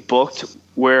being booked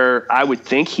where I would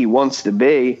think he wants to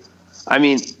be. I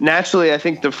mean, naturally, I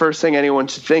think the first thing anyone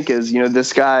should think is, you know,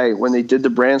 this guy, when they did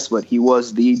the brand split, he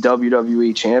was the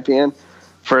WWE champion.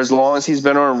 For as long as he's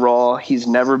been on Raw, he's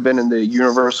never been in the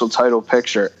Universal title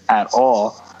picture at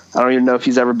all. I don't even know if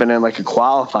he's ever been in like a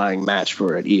qualifying match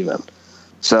for it even.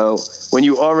 So when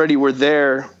you already were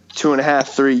there 2.5,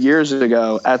 3 years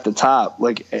ago at the top,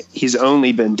 like, he's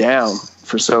only been down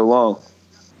for so long.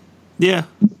 Yeah.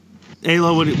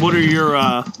 Ayla, what are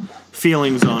your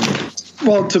feelings on it?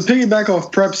 Well, to piggyback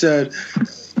off Prep said,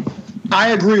 I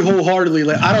agree wholeheartedly.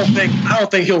 Like, I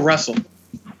don't think he'll wrestle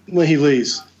when he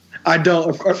leaves. I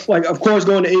don't. Like, of course,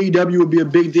 going to AEW would be a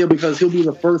big deal because he'll be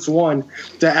the first one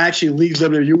that actually leaves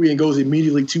WWE and goes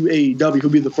immediately to AEW.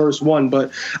 He'll be the first one,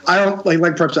 but I don't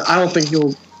like Prep said, I don't think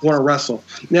he'll want to wrestle.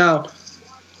 Now,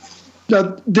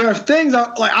 there are things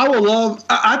I would love.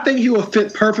 I think he will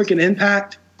fit perfect in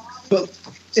Impact, but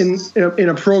in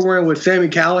a program with Sami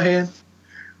Callihan,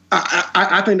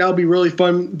 I think that would be really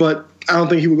fun. But I don't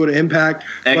think he would go to Impact.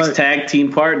 Tag team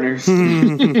partners.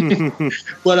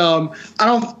 But I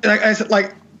don't, like I said,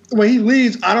 like when he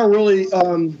leaves, I don't really.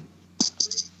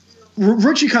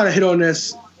 Richie kind of hit on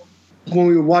this when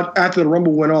we watched after the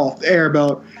Rumble went off the air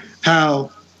about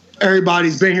how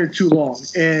everybody's been here too long,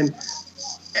 and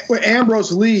when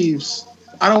Ambrose leaves,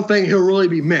 I don't think he'll really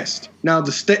be missed. Now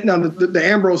the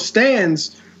Ambrose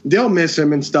stands, they'll miss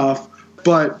him and stuff,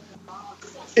 but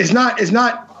it's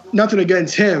not nothing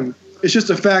against him. It's just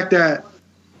the fact that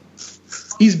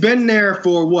he's been there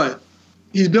for what?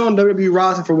 He's been on WWE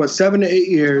roster for 7 to 8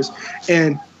 years,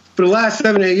 and for the last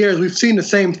 7 to 8 years, we've seen the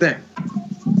same thing.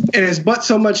 And it's but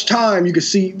so much time you can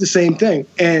see the same thing.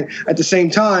 And at the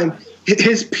same time,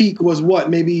 his peak was what?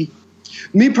 Maybe,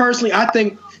 me personally, I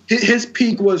think his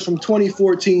peak was from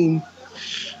 2014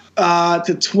 to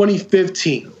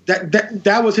 2015.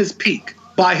 That was his peak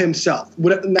by himself,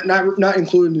 not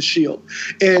including the Shield.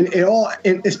 And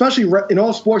especially in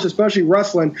all sports, especially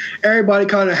wrestling, everybody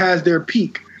kind of has their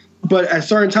peak. But at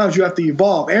certain times, you have to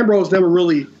evolve. Ambrose never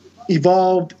really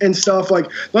evolved and stuff. Like,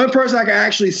 the only person I can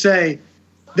actually say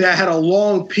that had a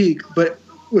long peak, but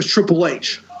was Triple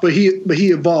H. But he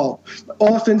evolved.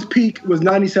 Austin's peak was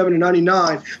 97 to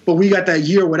 99, but we got that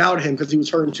year without him because he was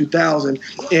hurt in 2000.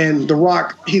 And The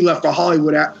Rock, he left for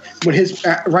Hollywood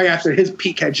right after his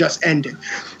peak had just ended.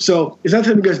 So it's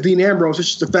nothing against Dean Ambrose.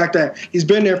 It's just the fact that he's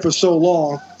been there for so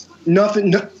long.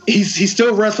 He's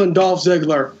still wrestling Dolph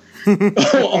Ziggler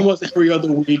almost every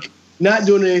other week, not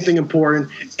doing anything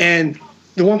important. And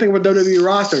the one thing about WWE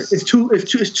roster,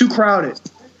 it's too crowded.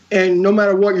 And no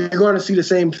matter what, you're going to see the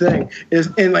same thing.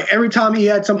 And like every time he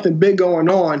had something big going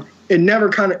on, it never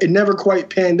quite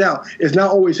panned out. It's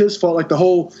not always his fault. Like the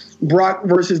whole Brock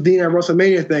versus Dean at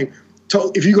WrestleMania thing.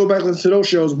 So if you go back and listen to those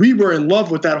shows, we were in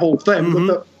love with that whole thing. Mm-hmm.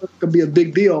 That could be a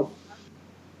big deal.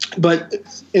 But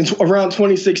around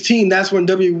 2016, that's when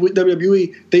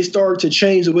WWE, they started to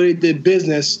change the way they did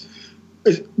business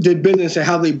and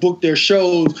how they booked their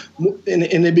shows,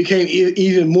 and they became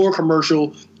even more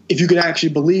commercial, if you could actually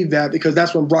believe that, because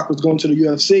that's when Brock was going to the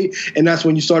UFC, and that's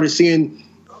when you started seeing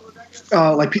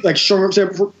like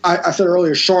Charlotte. I said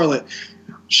earlier, Charlotte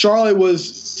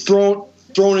was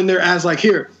thrown in there as like,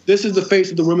 here, this is the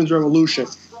face of the women's revolution,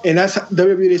 and that's how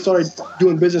WWE, they started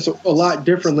doing business a lot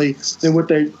differently than what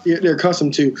they're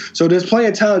accustomed to. So there's plenty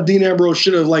of time Dean Ambrose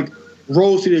should have like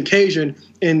rose to the occasion,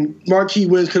 and marquee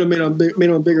wins could have made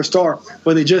him a bigger star,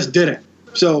 but they just didn't.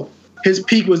 So his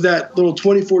peak was that little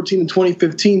 2014 and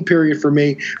 2015 period for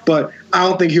me, but I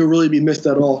don't think he'll really be missed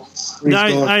at all. No,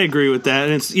 I agree with that.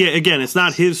 And it's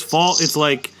not his fault. It's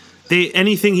like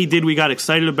anything he did we got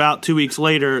excited about 2 weeks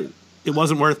later, it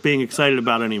wasn't worth being excited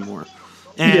about anymore.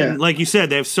 And like you said,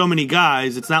 they have so many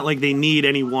guys, it's not like they need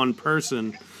any one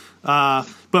person.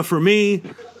 But for me,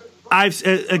 as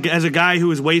a guy who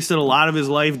has wasted a lot of his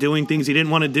life doing things he didn't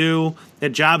want to do,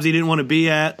 at jobs he didn't want to be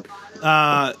at,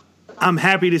 I'm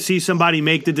happy to see somebody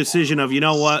make the decision of, you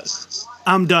know what,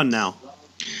 I'm done now.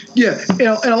 Yeah,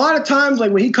 and a lot of times,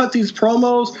 like when he cut these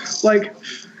promos, like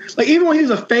even when he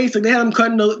was a face, like they had him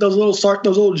cutting those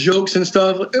little jokes and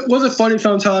stuff. It wasn't funny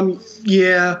sometimes,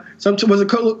 yeah. Sometimes was a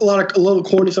little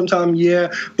corny sometimes,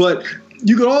 yeah. But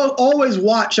you could always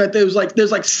watch that there's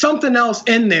like something else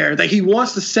in there that he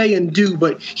wants to say and do,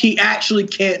 but he actually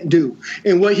can't do.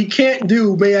 And what he can't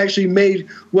do may actually made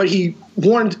what he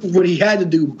had to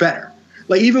do better.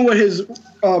 Like even with his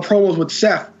promos with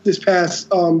Seth this past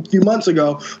few months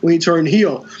ago when he turned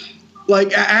heel.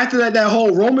 Like after that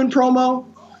whole Roman promo,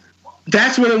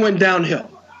 that's when it went downhill.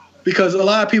 Because a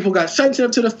lot of people got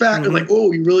sensitive to the fact of like,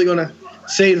 oh, you really gonna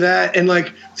say that? And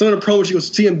like some of the promos you could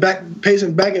see him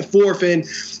pacing back and forth, and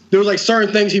there was like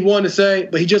certain things he wanted to say,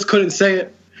 but he just couldn't say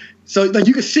it. So like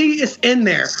you could see it's in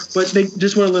there, but they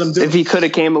just wouldn't let him do it. If he could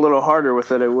have came a little harder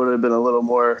with it, it would have been a little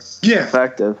more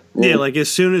effective. Yeah, like as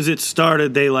soon as it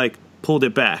started, they like pulled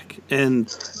it back,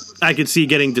 and I could see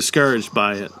getting discouraged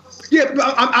by it. Yeah,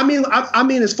 but I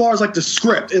mean, as far as like the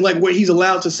script and like what he's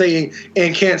allowed to say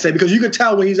and can't say, because you can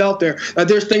tell when he's out there that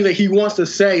there's things that he wants to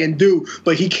say and do,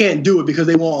 but he can't do it because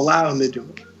they won't allow him to do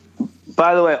it.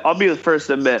 By the way, I'll be the first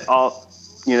to admit,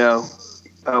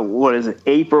 what is it?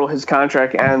 April, his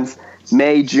contract ends.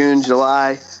 May, June,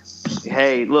 July.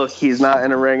 Hey, look, he's not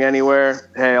in a ring anywhere.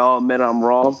 Hey, I'll admit I'm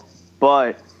wrong,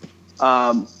 but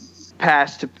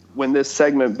past. When this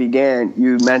segment began,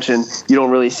 you mentioned you don't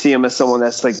really see him as someone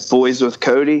that's like boys with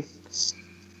Cody.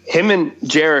 Him and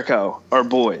Jericho are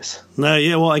boys.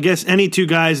 Yeah, well, I guess any two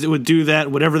guys that would do that,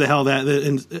 whatever the hell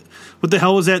what the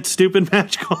hell was that stupid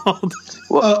match called?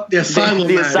 Well, the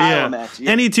Asylum match. Yeah.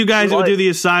 Any two guys that would do the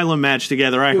Asylum match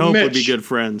together, I hope would be good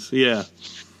friends. Yeah.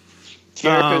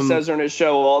 Jericho says on his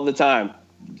show all the time,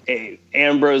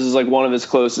 Ambrose is like one of his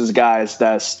closest guys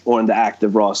that's on the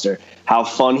active roster. How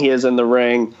fun he is in the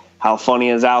ring, how fun he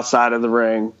is outside of the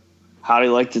ring, how do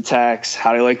you like to text,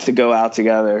 how do you like to go out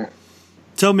together.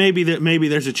 So maybe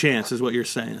there's a chance, is what you're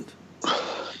saying.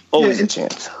 Always a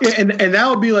chance. Yeah, and that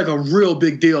would be like a real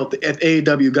big deal if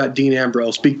AEW got Dean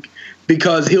Ambrose,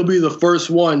 because he'll be the first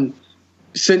one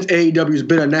since AEW's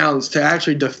been announced to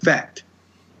actually defect.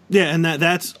 Yeah, and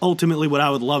that's ultimately what I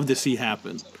would love to see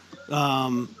happen.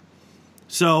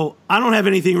 So I don't have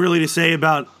anything really to say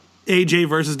about AJ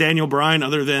versus Daniel Bryan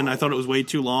other than I thought it was way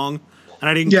too long, and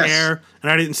I didn't care,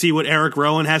 and I didn't see what Eric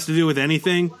Rowan has to do with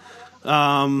anything.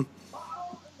 I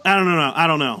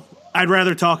don't know. I'd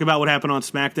rather talk about what happened on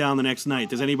SmackDown the next night.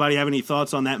 Does anybody have any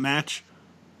thoughts on that match?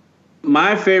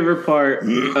 My favorite part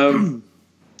of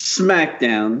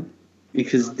SmackDown,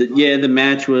 because the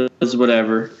match was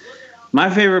whatever. My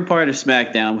favorite part of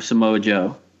SmackDown was Samoa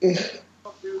Joe.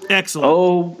 Excellent.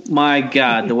 Oh my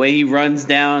God, the way he runs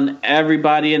down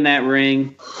everybody in that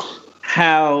ring,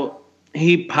 how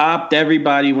he popped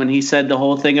everybody when he said the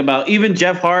whole thing about even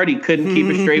Jeff Hardy couldn't keep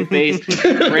a straight face.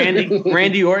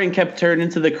 Randy Orton kept turning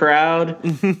to the crowd.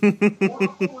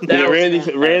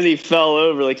 Randy fell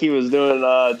over like he was doing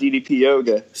DDP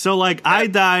yoga. So like I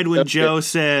died when Joe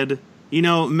said,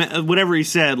 whatever he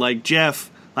said, like Jeff,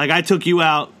 like I took you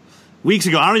out weeks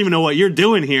ago. I don't even know what you're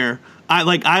doing here.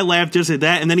 I laughed just at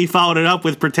that, and then he followed it up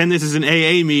with pretend this is an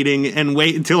AA meeting and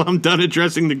wait until I'm done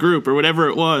addressing the group or whatever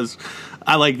it was.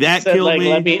 I like that said, killed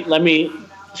me. Let me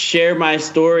share my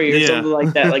story or something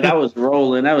like that. Like I was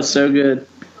rolling. That was so good.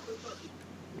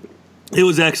 It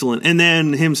was excellent. And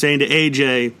then him saying to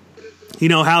AJ,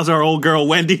 how's our old girl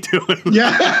Wendy doing?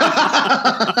 Yeah.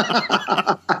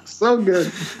 So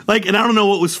good. And I don't know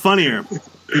what was funnier.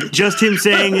 Just him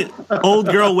saying old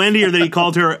girl Wendy or that he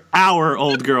called her our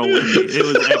old girl Wendy. It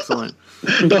was excellent.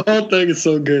 The whole thing is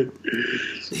so good.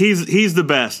 He's the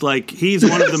best. He's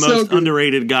one of the most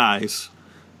underrated guys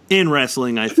in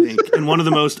wrestling, I think, and one of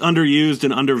the most underused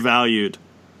and undervalued.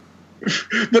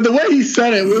 But the way he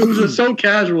said it was just so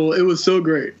casual. It was so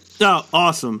great. Oh,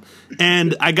 awesome.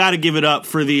 And I got to give it up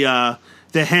for the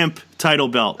hemp title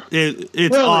belt.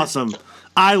 It's awesome.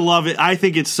 I love it. I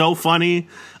think it's so funny.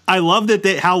 I love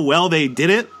how well they did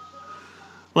it.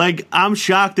 I'm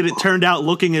shocked that it turned out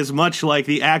looking as much like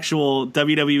the actual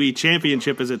WWE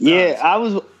Championship as it does. Yeah, I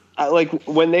was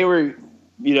when they were,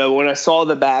 when I saw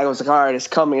the bag, I was like, all right, it's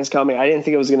coming. I didn't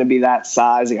think it was going to be that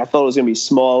size. I thought it was going to be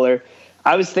smaller.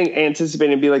 I was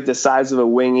anticipating it to be like the size of a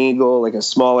wing eagle, like a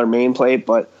smaller main plate,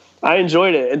 but I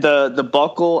enjoyed it. The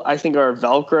buckle, I think, are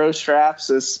Velcro straps.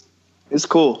 Is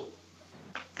cool.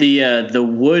 The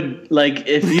wood,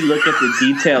 if you look at the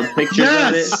detailed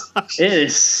pictures of it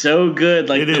is so good.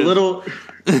 The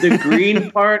the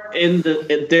green part in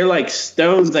they're like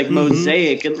stones, like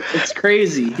mosaic. It's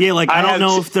crazy. Yeah, like I don't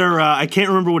know if they're. I can't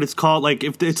remember what it's called. Like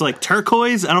if it's like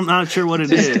turquoise. I'm not sure what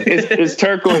it is. It's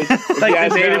turquoise. Like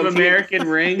the Native American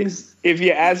rings. If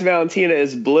you ask Valentina,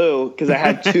 it's blue because I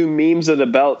had 2 memes of the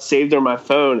belt saved on my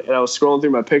phone, and I was scrolling through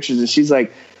my pictures, and she's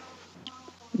like,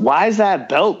 "Why is that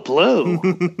belt blue?"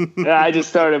 And I just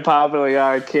started popping like,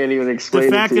 I can't even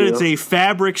explain the fact it to that you. it's a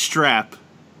fabric strap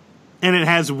and it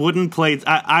has wooden plates.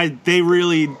 They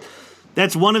really.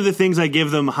 That's one of the things I give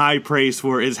them high praise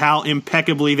for is how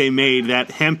impeccably they made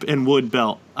that hemp and wood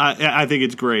belt. I think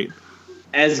it's great.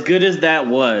 As good as that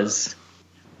was,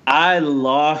 I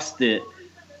lost it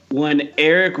when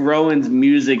Eric Rowan's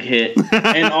music hit,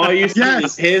 and all you see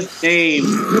is his name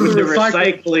with the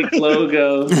recycling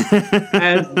logo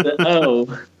as the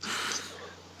O.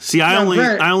 See, I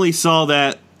only saw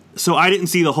that, so I didn't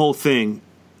see the whole thing.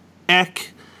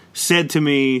 Eck said to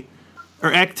me,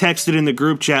 or Eck texted in the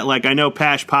group chat, like, I know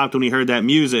Pash popped when he heard that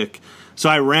music. So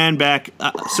I ran back.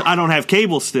 So I don't have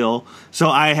cable still, so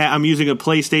I'm using a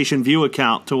PlayStation View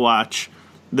account to watch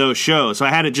those shows. So I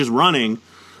had it just running.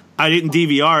 I didn't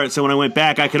DVR it, so when I went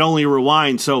back, I could only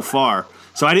rewind so far.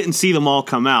 So I didn't see them all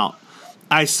come out.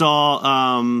 I saw,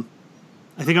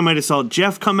 I think I might have saw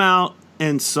Jeff come out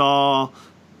and saw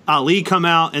Ali come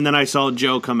out, and then I saw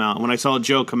Joe come out. When I saw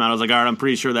Joe come out, I was like, all right, I'm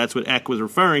pretty sure that's what Eck was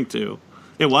referring to.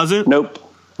 It wasn't? Nope.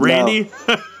 Randy?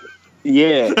 No.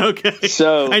 Yeah. Okay.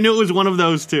 So I knew it was one of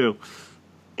those two.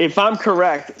 If I'm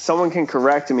correct, someone can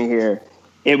correct me here.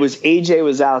 It was AJ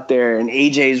was out there, and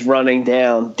AJ's running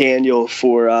down Daniel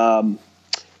for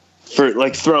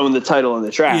like throwing the title in the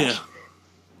trash. Yeah.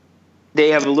 They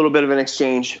have a little bit of an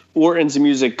exchange. Orton's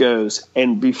music goes,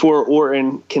 and before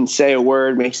Orton can say a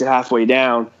word, makes it halfway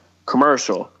down,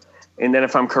 commercial. And then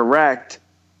if I'm correct,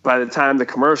 by the time the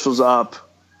commercial's up,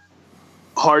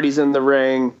 Hardy's in the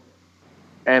ring,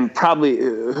 and probably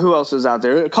who else was out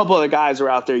there? A couple other guys were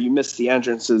out there. You missed the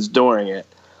entrances during it.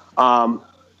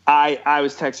 I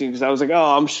was texting because I was like,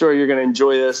 oh, I'm sure you're going to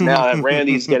enjoy this now that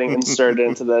Randy's getting inserted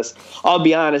into this. I'll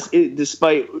be honest,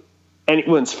 despite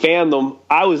anyone's fandom,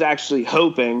 I was actually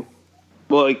hoping,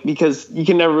 because you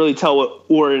can never really tell what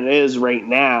Orton is right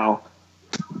now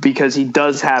because he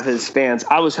does have his fans.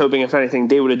 I was hoping, if anything,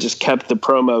 they would have just kept the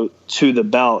promo to the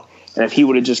belt, and if he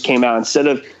would have just came out instead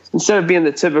of being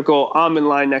the typical I'm in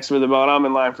line next for the belt, I'm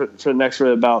in line for next for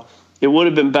the belt. It would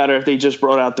have been better if they just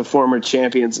brought out the former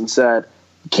champions and said,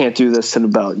 you can't do this to the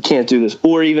belt. You can't do this.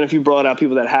 Or even if you brought out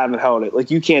people that haven't held it.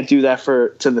 Like, you can't do that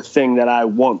to the thing that I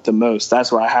want the most.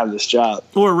 That's why I have this job.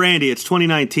 Or Randy, it's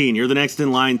 2019. You're the next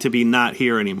in line to be not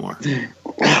here anymore. He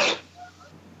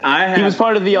was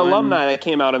part of the alumni that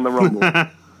came out in the Rumble.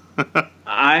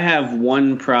 I have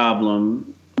one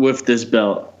problem with this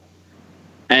belt.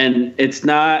 And it's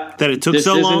not... That it took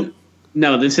so long?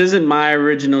 No, this isn't my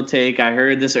original take. I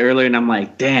heard this earlier, and I'm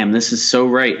like, damn, this is so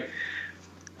right.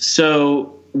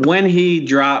 So when he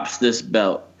drops this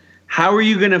belt, how are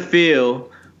you going to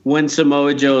feel when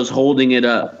Samoa Joe is holding it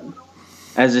up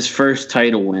as his first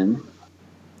title win?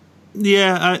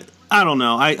 Yeah, I don't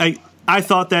know. I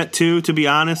thought that too, to be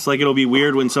honest. Like, it'll be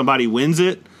weird when somebody wins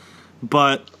it,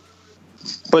 but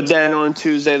then on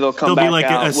Tuesday they'll come back out. There'll be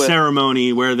like a with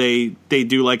ceremony where they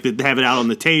do like have it out on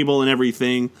the table and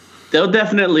everything. They'll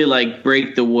definitely like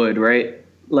break the wood, right?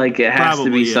 Like it has to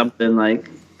be something like...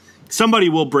 Somebody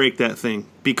will break that thing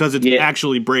because it's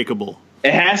actually breakable.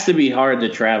 It has to be hard to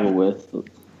travel with.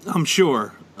 I'm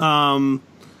sure.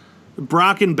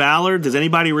 Brock and Balor, does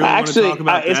anybody really want to talk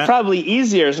about that? It's probably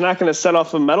easier. It's not going to set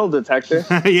off a metal detector.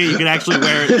 Yeah, you can actually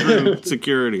wear it through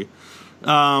security.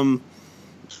 I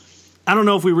don't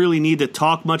know if we really need to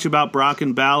talk much about Brock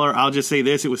and Balor. I'll just say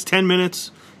this. It was 10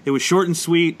 minutes. It was short and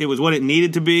sweet. It was what it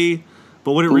needed to be.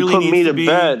 But what it really needs to be...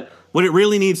 bed. What it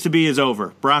really needs to be is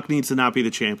over. Brock needs to not be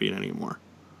the champion anymore.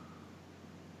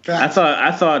 I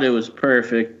thought it was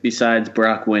perfect. Besides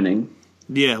Brock winning,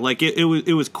 yeah, like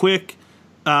it was quick.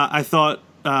 I thought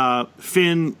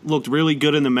Finn looked really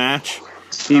good in the match.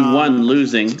 He won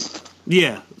losing.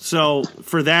 Yeah, so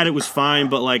for that it was fine.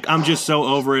 But like, I'm just so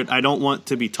over it. I don't want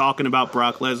to be talking about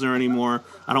Brock Lesnar anymore.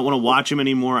 I don't want to watch him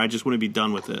anymore. I just want to be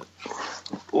done with it.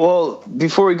 Well,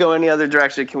 before we go any other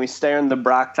direction, can we stay on the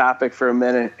Brock topic for a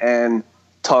minute and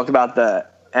talk about the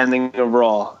ending of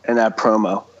Raw and that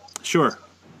promo? Sure.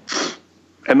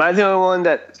 Am I the only one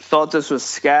that thought this was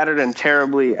scattered and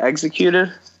terribly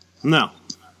executed? No.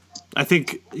 I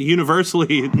think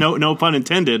universally, no pun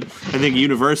intended, I think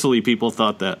universally people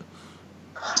thought that.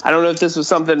 I don't know if this was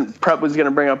something Prep was going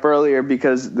to bring up earlier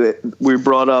because we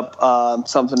brought up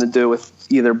something to do with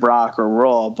either Brock or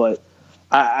Raw, but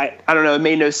I don't know. It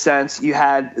made no sense. You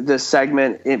had the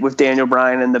segment with Daniel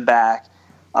Bryan in the back.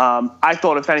 I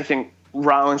thought, if anything,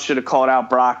 Rollins should have called out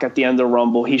Brock at the end of the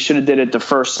Rumble. He should have did it the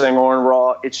first thing on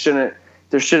Raw.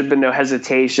 There should have been no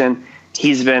hesitation.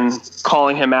 He's been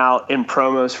calling him out in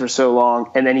promos for so long,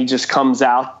 and then he just comes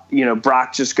out.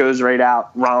 Brock just goes right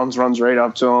out. Rollins runs right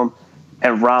up to him,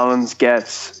 and Rollins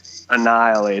gets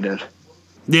annihilated.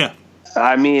 Yeah.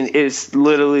 I mean, it's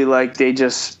literally like they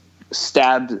just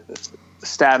stabbed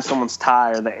someone's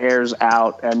tire. The air's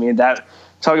out. I mean, talk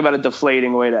about a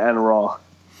deflating way to end Raw.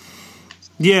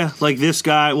 Yeah, like this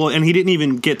guy. Well, and he didn't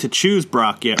even get to choose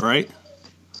Brock yet, right?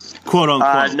 Quote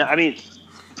unquote. No, I mean,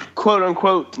 quote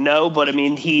unquote, no. But I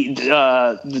mean,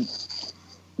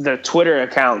 the Twitter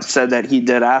account said that he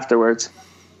did afterwards.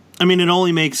 I mean, it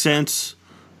only makes sense.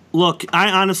 Look,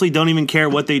 I honestly don't even care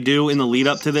what they do in the lead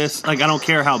up to this. Like, I don't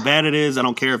care how bad it is. I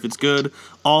don't care if it's good.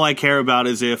 All I care about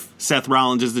is if Seth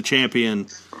Rollins is the champion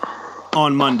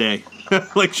on Monday.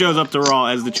 Like, shows up to Raw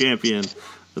as the champion.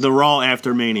 The Raw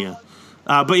after Mania.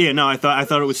 But yeah, no, I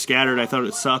thought it was scattered. I thought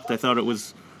it sucked. I thought it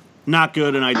was not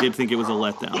good, and I did think it was a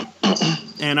letdown.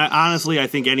 And I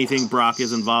think anything Brock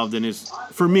is involved in is,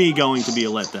 for me, going to be a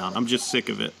letdown. I'm just sick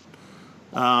of it.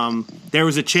 There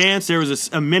was a chance. There was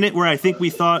a minute where I think we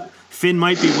thought Finn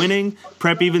might be winning.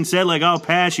 Prep even said, like, oh,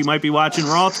 Pash, you might be watching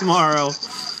Raw tomorrow.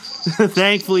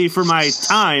 Thankfully for my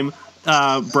time,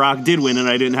 Brock did win, and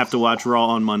I didn't have to watch Raw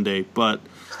on Monday. But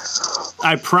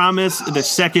I promise the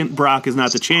second Brock is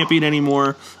not the champion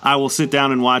anymore, I will sit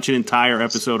down and watch an entire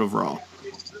episode of Raw.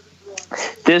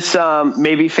 This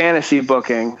may be fantasy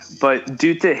booking, but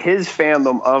due to his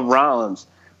fandom of Rollins,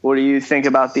 what do you think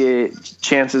about the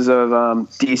chances of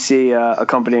DC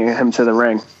accompanying him to the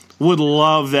ring? Would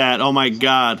love that. Oh, my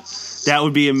God. That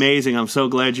would be amazing. I'm so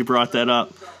glad you brought that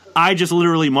up. I just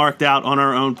literally marked out on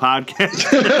our own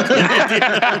podcast.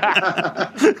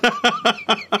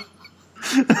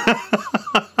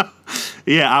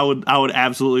 Yeah, I would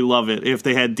absolutely love it if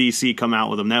they had DC come out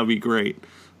with them. That would be great.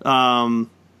 So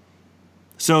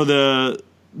the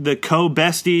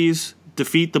co-besties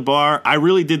defeat the Bar. I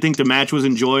really did think the match was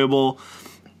enjoyable.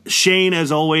 Shane,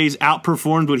 as always,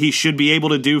 outperformed what he should be able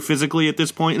to do physically at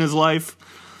this point in his life.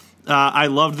 I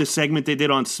loved the segment they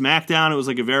did on SmackDown. It was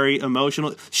like a very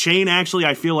emotional. Shane actually,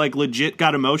 I feel like, legit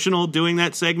got emotional doing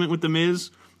that segment with The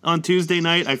Miz on Tuesday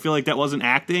night. I feel like that wasn't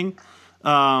acting.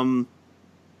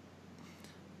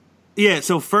 Yeah,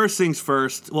 so first things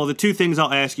first. Well, the two things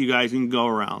I'll ask you guys, you can go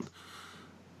around.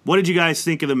 What did you guys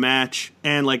think of the match?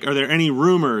 And, like, are there any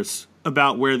rumors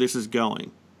about where this is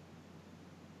going?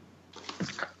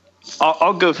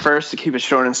 I'll go first to keep it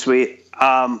short and sweet.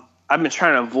 I've been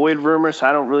trying to avoid rumors, so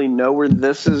I don't really know where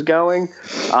this is going.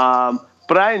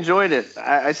 But I enjoyed it.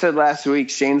 I said last week,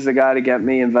 Shane's the guy to get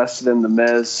me invested in The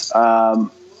Miz.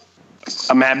 I'm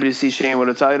happy to see Shane with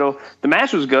a title. The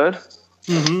match was good.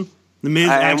 Mm-hmm. The Miz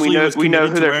actually was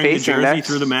committed to wearing the jersey next.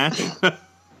 Through the match.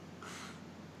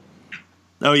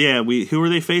 Oh, yeah. Who are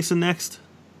they facing next?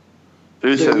 The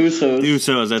Usos. The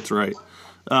Usos, that's right.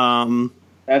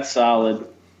 That's solid.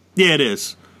 Yeah, it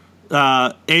is.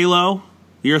 Alo,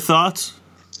 your thoughts?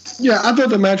 Yeah, I thought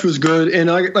the match was good, and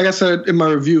like I said in my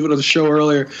review of the show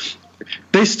earlier,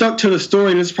 they stuck to the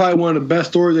story. This is probably one of the best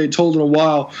stories they told in a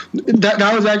while. This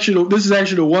is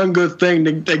actually the one good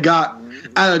thing they got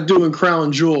out of doing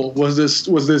Crown Jewel was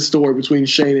this story between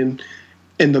Shane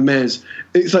and The Miz.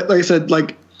 It's like I said,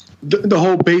 like the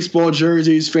whole baseball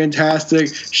jersey is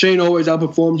fantastic. Shane always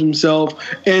outperforms himself,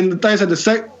 and like I said, the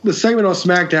segment on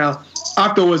SmackDown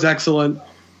I thought was excellent.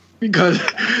 Because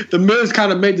The Miz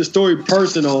kind of made the story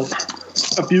personal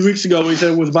a few weeks ago when he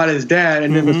said it was about his dad.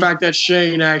 And then the fact that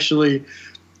Shane actually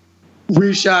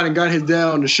reached out and got his dad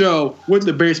on the show with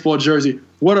the baseball jersey.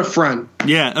 What a friend.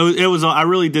 Yeah, it was. I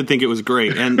really did think it was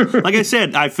great. And like I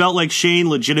said, I felt like Shane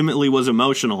legitimately was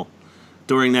emotional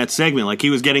during that segment. Like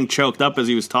he was getting choked up as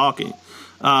he was talking.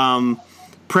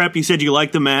 Prep, you said you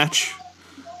liked the match.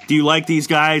 Do you like these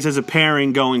guys as a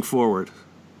pairing going forward?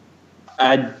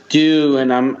 I do,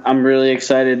 and I'm really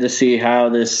excited to see how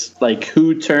this, like,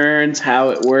 who turns,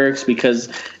 how it works, because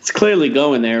it's clearly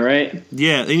going there, right?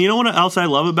 Yeah, and you know what else I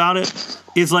love about it?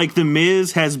 Is, like, The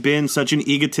Miz has been such an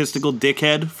egotistical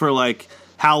dickhead for, like,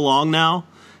 how long now?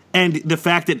 And the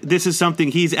fact that this is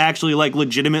something he's actually, like,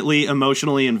 legitimately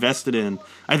emotionally invested in,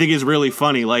 I think is really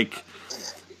funny. Like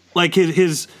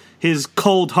his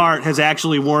cold heart has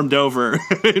actually warmed over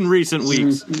in recent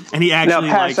weeks, and he actually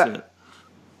likes it.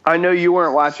 I know you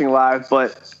weren't watching live,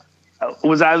 but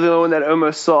was I the one that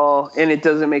almost saw, and it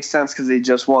doesn't make sense because they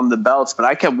just won the belts, but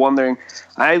I kept wondering,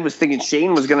 I was thinking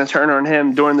Shane was going to turn on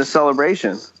him during the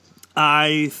celebration.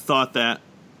 I thought that.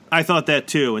 I thought that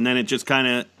too, and then it just kind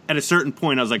of, at a certain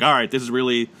point, I was like, all right, this is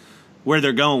really where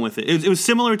they're going with it. It was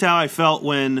similar to how I felt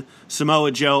when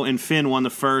Samoa Joe and Finn won the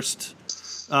first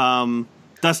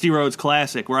Dusty Rhodes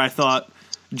Classic, where I thought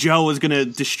Joe was going to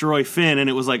destroy Finn, and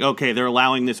it was like, okay, they're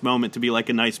allowing this moment to be like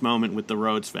a nice moment with the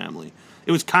Rhodes family.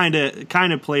 It was kind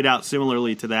of played out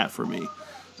similarly to that for me.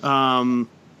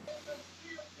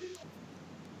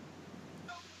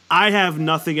 I have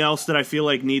nothing else that I feel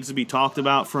like needs to be talked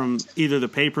about from either the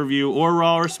pay-per-view or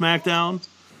Raw or SmackDown.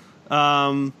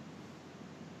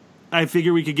 I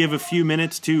figure we could give a few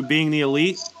minutes to Being the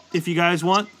Elite if you guys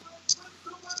want.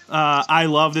 I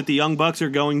love that the Young Bucks are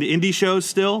going to indie shows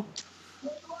still.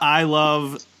 I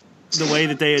love the way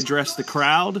that they address the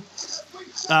crowd.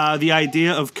 The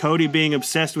idea of Cody being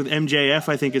obsessed with MJF,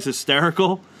 I think, is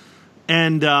hysterical.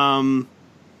 And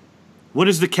what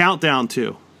is the countdown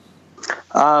to?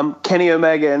 Kenny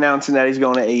Omega announcing that he's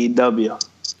going to AEW.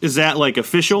 Is that like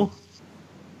official?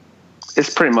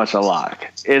 It's pretty much a lock.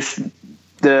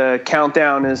 The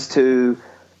countdown is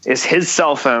his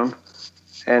cell phone,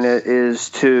 and it is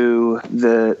to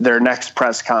their next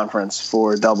press conference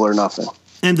for Double or Nothing.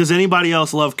 And does anybody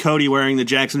else love Cody wearing the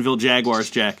Jacksonville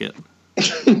Jaguars jacket?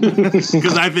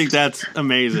 Because I think that's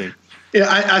amazing. Yeah,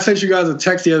 I sent you guys a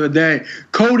text the other day.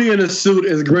 Cody in a suit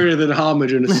is greater than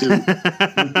Homage in a suit.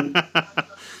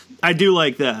 I do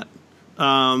like that.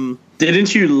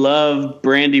 Didn't you love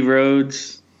Brandy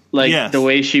Rhodes? Like the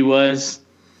way she was?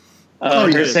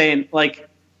 Her saying, like,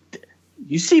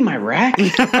 you see my rack?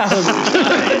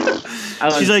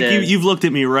 She's like, you've looked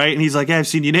at me, right? And he's like, I've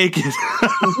seen you naked.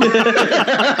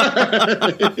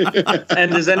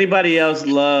 And does anybody else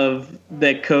love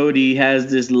that Cody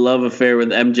has this love affair with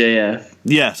MJF?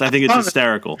 Yes, I think it's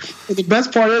hysterical. The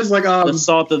best part is, like, the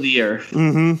salt of the earth.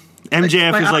 Mm-hmm.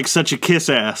 MJF is like such a kiss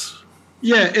ass.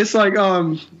 Yeah, it's like,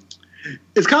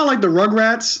 it's kind of like the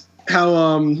Rugrats.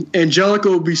 How Angelica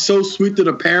will be so sweet to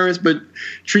the parents, but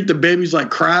treat the babies like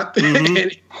crap.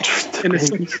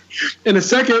 Mm-hmm. in a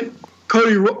second,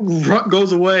 Cody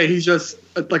goes away. He's just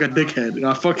like a dickhead, and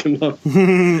I fucking love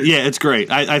him. Yeah, it's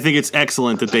great. I think it's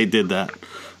excellent that they did that.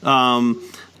 Obviously,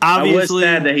 I was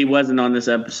sad that he wasn't on this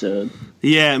episode.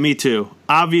 Yeah, me too.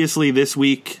 Obviously, this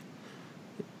week,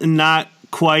 not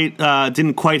quite,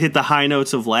 didn't quite hit the high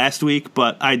notes of last week,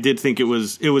 but I did think it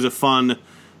was a fun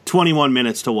 21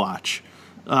 minutes to watch.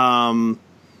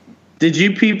 Did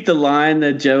you peep the line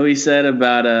that Joey said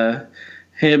about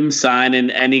him signing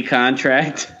any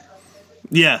contract?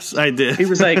 Yes, I did. He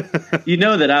was like, you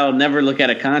know that I'll never look at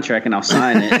a contract and I'll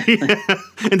sign it. Yeah.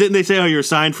 And didn't they say, oh, you're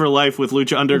signed for life with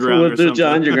Lucha Underground with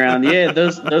Lucha Underground. Yeah,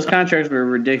 those contracts were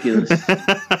ridiculous.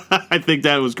 I think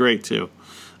that was great, too.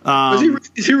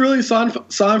 Is he really signed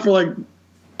for like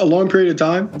a long period of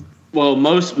time? Well,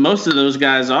 most of those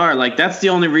guys are. Like, that's the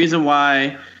only reason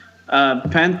why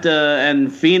Penta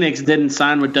and Phoenix didn't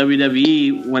sign with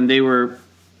WWE when they were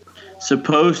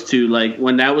supposed to. Like,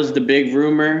 when that was the big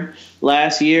rumor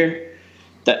last year,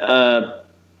 the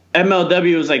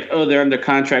MLW was like, oh, they're under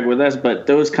contract with us, but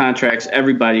those contracts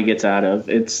everybody gets out of.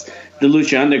 It's the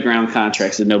Lucha Underground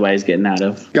contracts that nobody's getting out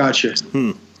of. Gotcha.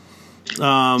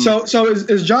 So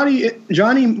is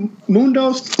Johnny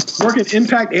Mundo working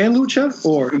Impact and Lucha,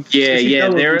 or yeah,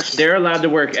 they're allowed to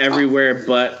work everywhere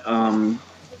but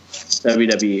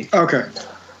WWE. Okay.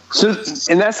 So,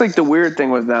 and that's like the weird thing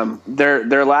with them.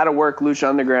 They're allowed to work Lucha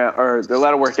Underground, or they're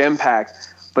allowed to work Impact,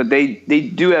 but they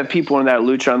do have people in that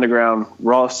Lucha Underground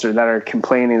roster that are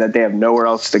complaining that they have nowhere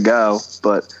else to go,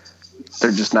 but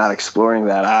they're just not exploring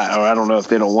that. I don't know if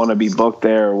they don't want to be booked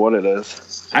there or what it is.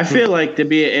 I feel like to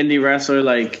be an indie wrestler,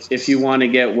 like, if you want to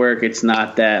get work, it's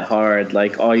not that hard.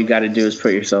 Like, all you got to do is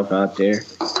put yourself out there.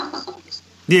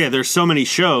 Yeah, there's so many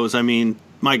shows. I mean,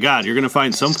 my God, you're going to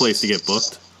find some place to get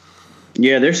booked.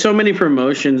 Yeah, there's so many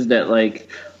promotions that, like,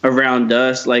 around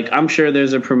us. Like, I'm sure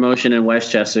there's a promotion in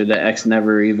Westchester that X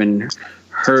never even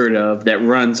heard of that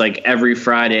runs, like, every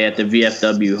Friday at the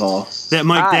VFW hall. That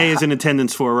Mike Day is in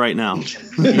attendance for right now.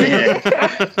 Yeah.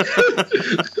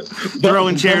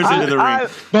 Throwing chairs into the ring.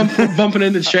 Bumping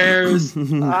into chairs.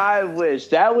 I wish.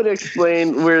 That would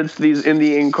explain where these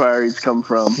indie inquiries come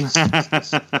from.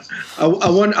 I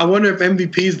wonder if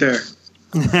MVP's there.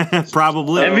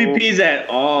 Probably. MVP's at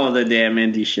all the damn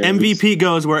indie shows. MVP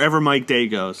goes wherever Mike Day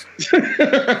goes.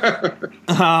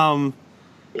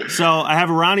 So I have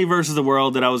a Ronnie versus the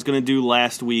World that I was going to do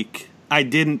last week. I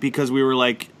didn't because we were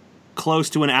like close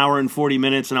to an hour and 40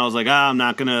 minutes, and I was like, I'm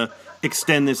not going to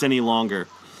extend this any longer.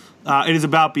 It is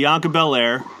about Bianca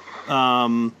Belair,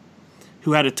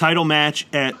 who had a title match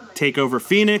at TakeOver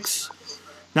Phoenix.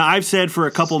 Now, I've said for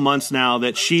a couple months now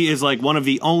that she is like one of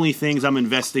the only things I'm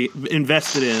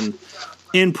invested in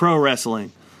in pro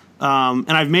wrestling.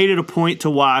 And I've made it a point to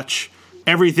watch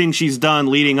everything she's done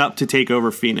leading up to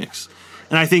TakeOver Phoenix.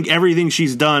 And I think everything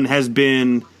she's done has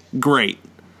been great.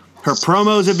 Her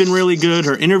promos have been really good.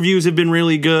 Her interviews have been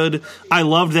really good. I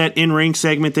loved that in-ring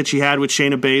segment that she had with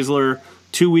Shayna Baszler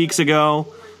 2 weeks ago.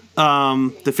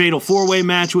 The Fatal 4-Way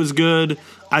match was good.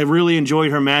 I really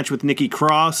enjoyed her match with Nikki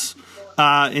Cross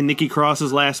in Nikki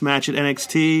Cross's last match at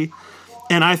NXT.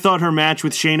 And I thought her match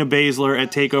with Shayna Baszler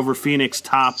at TakeOver Phoenix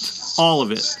topped all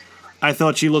of it. I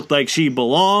thought she looked like she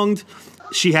belonged.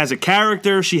 She has a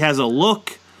character. She has a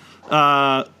look.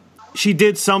 She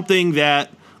did something that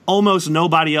almost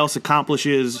nobody else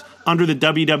accomplishes under the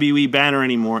WWE banner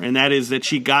anymore, and that is that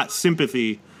she got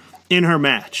sympathy in her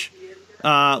match.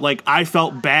 I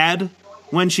felt bad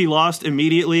when she lost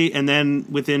immediately, and then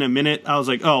within a minute, I was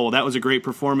like, oh, well, that was a great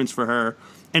performance for her,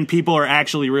 and people are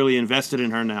actually really invested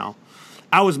in her now.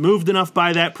 I was moved enough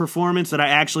by that performance that I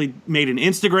actually made an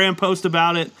Instagram post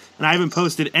about it, and I haven't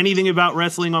posted anything about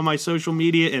wrestling on my social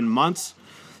media in months.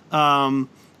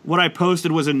 What I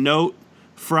posted was a note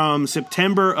from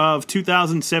September of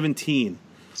 2017,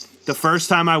 the first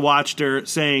time I watched her,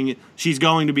 saying she's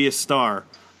going to be a star.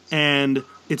 And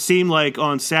it seemed like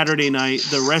on Saturday night,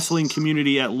 the wrestling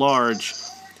community at large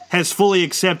has fully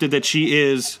accepted that she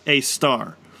is a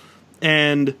star.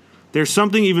 And there's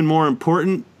something even more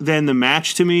important than the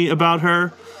match to me about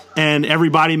her. And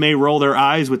everybody may roll their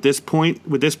eyes with this point,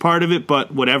 with this part of it,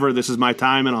 but whatever, this is my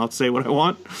time and I'll say what I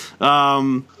want.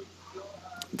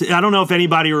 I don't know if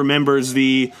anybody remembers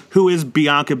the Who is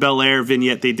Bianca Belair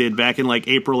vignette they did back in like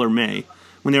April or May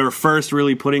when they were first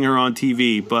really putting her on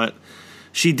TV. But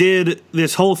she did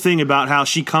this whole thing about how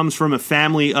she comes from a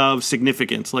family of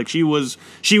significance. Like she was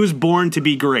born to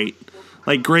be great.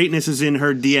 Like greatness is in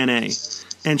her DNA.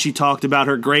 And she talked about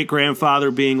her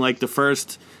great-grandfather being like the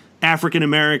first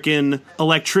African-American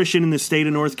electrician in the state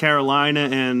of North Carolina,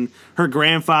 and her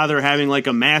grandfather having like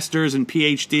a master's and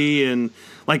PhD in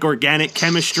like organic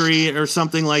chemistry or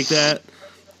something like that.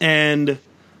 And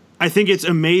I think it's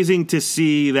amazing to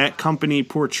see that company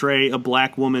portray a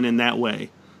black woman in that way.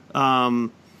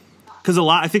 Because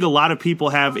I think a lot of people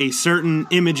have a certain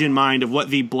image in mind of what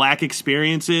the black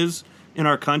experience is in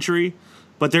our country,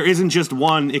 but there isn't just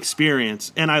one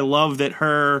experience. And I love that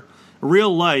her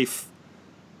real life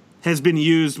has been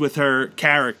used with her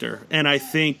character, and I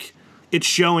think it's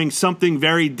showing something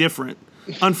very different.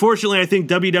 Unfortunately, I think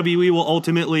WWE will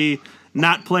ultimately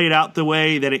not play it out the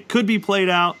way that it could be played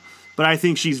out, but I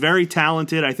think she's very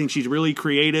talented. I think she's really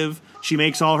creative. She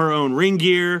makes all her own ring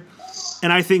gear,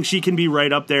 and I think she can be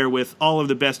right up there with all of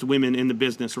the best women in the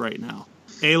business right now.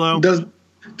 Alo?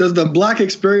 Does the black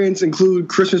experience include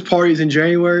Christmas parties in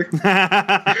January?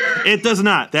 It does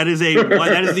not. That is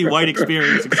the white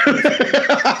experience.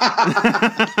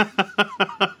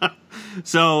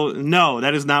 So no,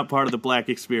 that is not part of the black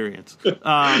experience.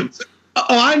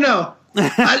 I know.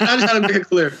 I just had to make it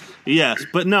clear. Yes,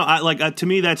 but no, to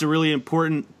me that's a really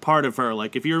important part of her.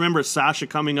 Like if you remember Sasha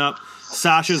coming up,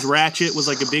 Sasha's Ratchet was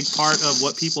like a big part of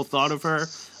what people thought of her.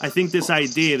 I think this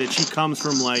idea that she comes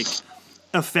from like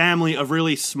a family of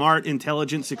really smart,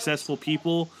 intelligent, successful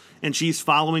people, and she's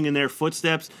following in their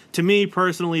footsteps. To me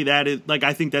personally, that is like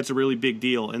I think that's a really big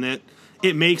deal, and that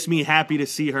it makes me happy to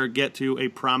see her get to a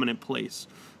prominent place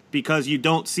because you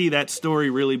don't see that story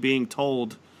really being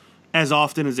told as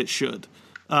often as it should.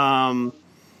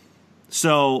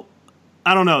 So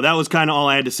I don't know. That was kind of all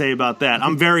I had to say about that.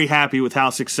 I'm very happy with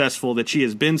how successful that she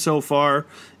has been so far,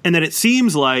 and that it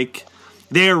seems like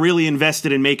they are really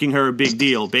invested in making her a big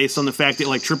deal based on the fact that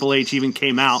like Triple H even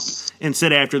came out and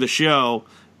said after the show,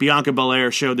 Bianca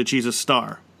Belair showed that she's a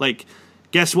star. Like,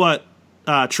 guess what,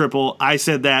 Triple? I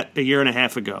said that a year and a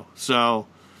half ago. So,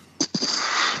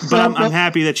 but I'm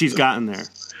happy that she's gotten there.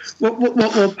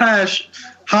 Well, Pash,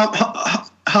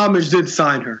 Homage did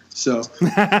sign her, so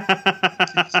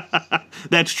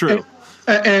that's true.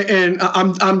 And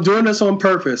I'm doing this on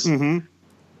purpose. Mm-hmm.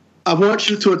 I want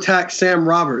you to attack Sam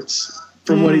Roberts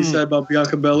from what he said about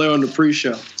Bianca Belair on the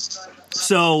pre-show.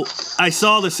 So I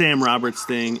saw the Sam Roberts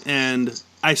thing, and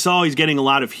I saw he's getting a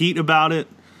lot of heat about it.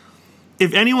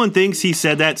 If anyone thinks he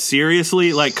said that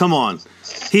seriously, like, come on.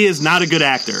 He is not a good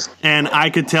actor, and I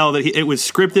could tell that it was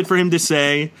scripted for him to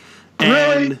say. And,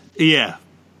 really? Yeah.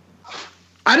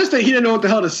 I just think he didn't know what the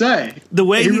hell to say. The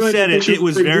way he really said it, it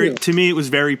was very, to me, it was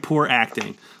very poor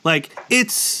acting. Like,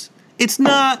 it's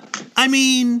not, I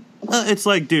mean, it's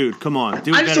like, dude, come on.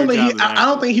 Do a better job. I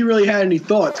don't think he really had any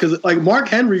thoughts because, like, Mark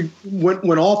Henry went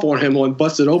off on him on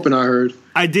Busted Open, I heard.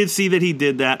 I did see that he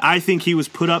did that. I think he was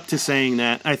put up to saying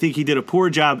that. I think he did a poor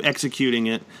job executing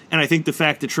it. And I think the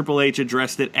fact that Triple H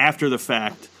addressed it after the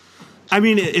fact I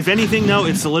mean, if anything, though,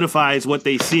 it solidifies what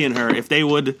they see in her. If they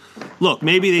would look,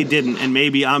 maybe they didn't, and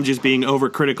maybe I'm just being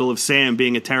overcritical of Sam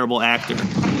being a terrible actor.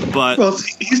 But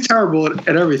he's terrible at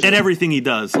everything. At everything he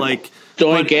does, like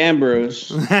Doink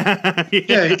Ambrose.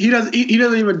 Yeah, he doesn't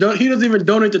even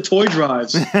donate to toy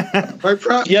drives. Right,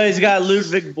 Prep? Yeah, he's got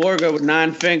Ludwig Borga with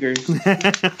 9 fingers.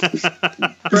 Prep,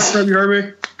 you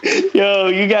heard me? Yo,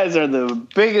 you guys are the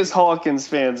biggest Hawkins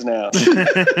fans now.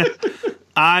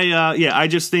 I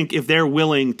just think if they're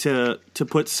willing to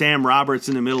put Sam Roberts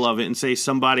in the middle of it and say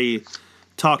somebody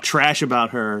talk trash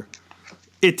about her,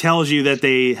 it tells you that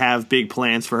they have big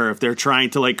plans for her. If they're trying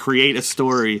to like create a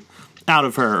story out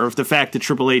of her, or if the fact that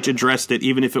Triple H addressed it,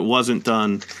 even if it wasn't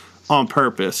done on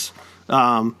purpose.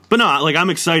 But no, like I'm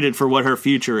excited for what her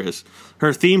future is.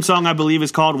 Her theme song, I believe,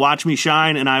 is called "Watch Me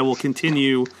Shine," and I will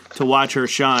continue to watch her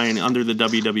shine under the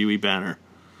WWE banner.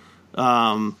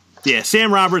 Yeah,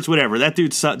 Sam Roberts, whatever. That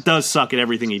dude does suck at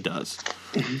everything he does.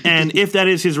 And if that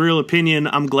is his real opinion,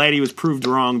 I'm glad he was proved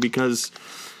wrong, because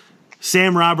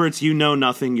Sam Roberts, you know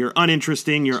nothing. You're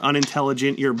uninteresting. You're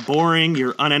unintelligent. You're boring.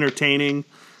 You're unentertaining.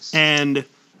 And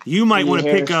you might want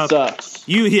to pick up. Sucks.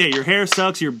 Your hair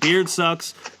sucks. Your beard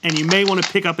sucks. And you may want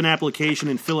to pick up an application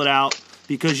and fill it out,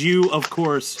 because you, of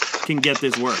course, can get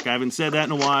this work. I haven't said that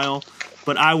in a while,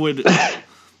 but I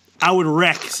would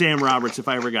wreck Sam Roberts if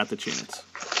I ever got the chance.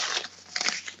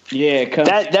 Yeah,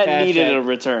 that needed a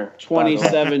return.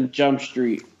 27 Jump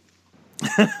Street.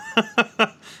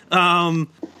 All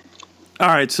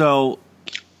right, so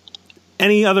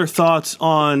any other thoughts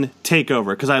on TakeOver?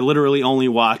 Because I literally only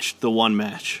watched the one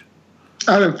match.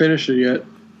 I haven't finished it yet.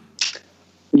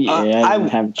 Yeah, I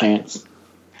didn't have a chance.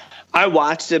 I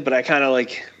watched it, but I kind of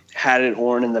like had it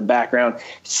on in the background. It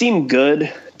seemed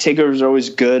good. TakeOvers are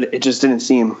always good. It just didn't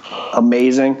seem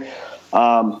amazing.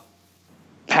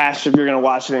 Pash, if you're going to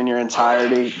watch it in your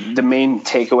entirety, the main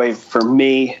takeaway for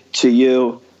me to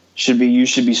you should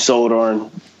be sold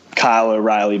on Kyle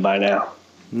O'Reilly by now.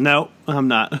 No, I'm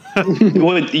not.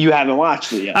 You haven't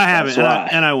watched it yet. I haven't,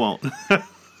 and I won't.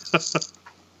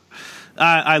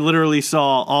 I literally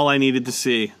saw all I needed to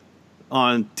see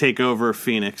on TakeOver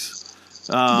Phoenix.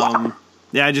 Wow.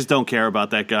 Yeah, I just don't care about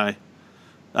that guy.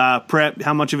 Prep,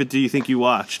 how much of it do you think you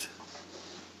watched?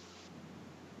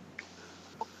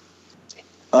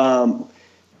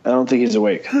 I don't think he's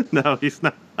awake. No, he's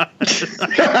not.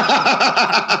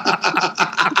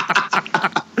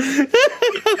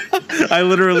 I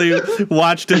literally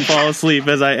watched him fall asleep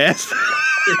as I asked.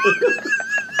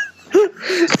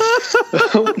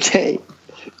 Okay.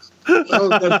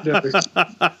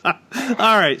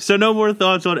 All right, so no more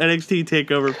thoughts on NXT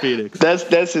TakeOver Phoenix.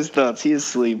 That's his thoughts. He is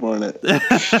asleep on it.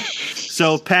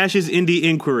 So Pash's Indie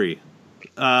Inquiry.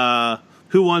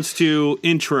 Who wants to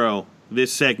intro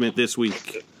this segment this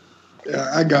week?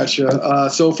 Yeah, I gotcha.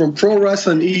 So from Pro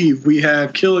Wrestling Eve, we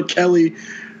have Killer Kelly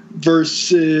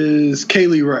versus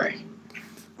Kaylee Ray.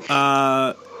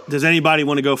 Does anybody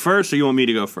want to go first, or you want me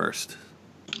to go first?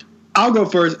 I'll go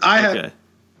first. I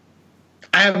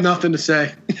have nothing to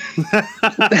say.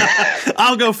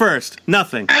 I'll go first.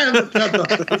 Nothing. I have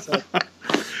nothing to say.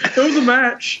 It was a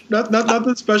match.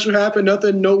 Nothing special happened.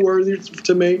 Nothing noteworthy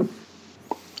to me.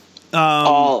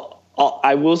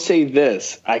 I will say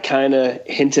this. I kind of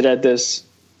hinted at this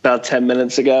about 10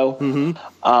 minutes ago. Mm-hmm.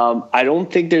 I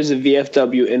don't think there's a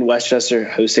VFW in Westchester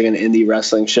hosting an indie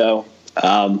wrestling show.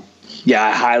 I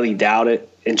highly doubt it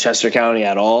in Chester County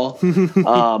at all.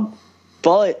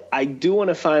 But I do want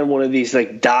to find one of these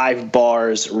like dive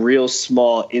bars, real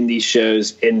small indie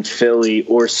shows in Philly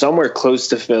or somewhere close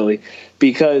to Philly,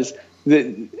 because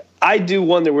I do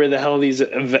wonder where the hell these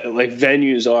like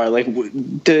venues are. Like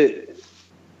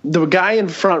the guy in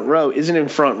front row isn't in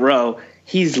front row.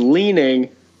 He's leaning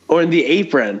or in the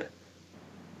apron.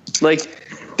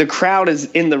 Like the crowd is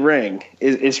in the ring.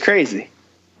 It's crazy.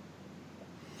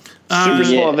 Super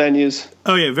small venues.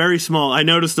 Oh, yeah, very small. I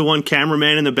noticed the one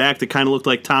cameraman in the back that kind of looked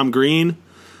like Tom Green,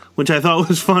 which I thought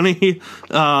was funny.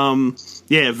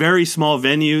 Very small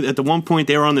venue. At the one point,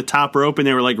 they were on the top rope, and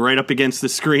they were, like, right up against the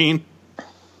screen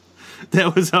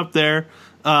that was up there.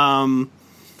 So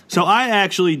I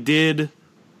actually did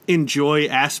enjoy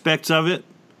aspects of it.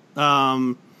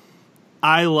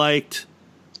 I liked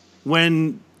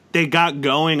when they got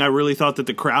going, I really thought that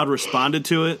the crowd responded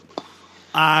to it.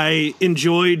 I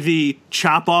enjoyed the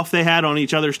chop off they had on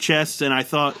each other's chests, and I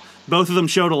thought both of them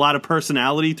showed a lot of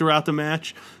personality throughout the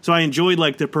match. So I enjoyed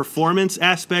like the performance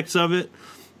aspects of it,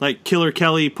 like Killer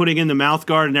Kelly putting in the mouth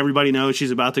guard and everybody knows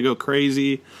she's about to go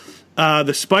crazy.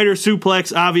 The spider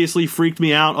suplex obviously freaked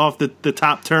me out off the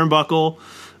top turnbuckle.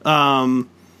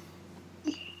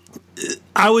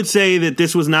 I would say that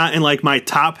this was not in like my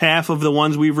top half of the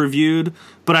ones we've reviewed,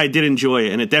 but I did enjoy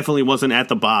it, and it definitely wasn't at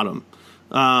the bottom.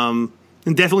 And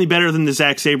definitely better than the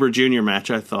Zack Sabre Jr. match,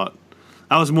 I thought.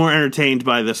 I was more entertained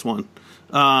by this one.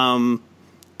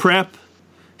 Prep,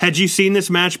 had you seen this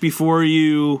match before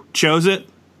you chose it?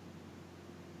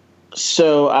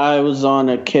 So I was on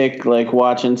a kick, like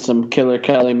watching some Killer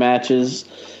Kelly matches.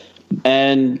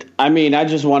 And I mean, I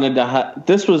just wanted to,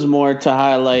 this was more to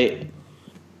highlight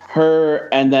her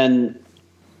and then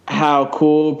how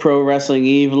cool Pro Wrestling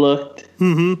Eve looked.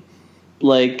 Mm-hmm.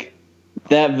 Like,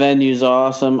 that venue's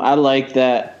awesome. I like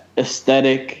that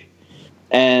aesthetic.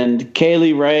 And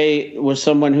Kaylee Ray was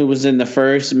someone who was in the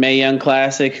first Mae Young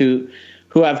Classic who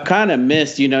I've kind of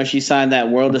missed. You know, she signed that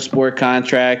World of Sport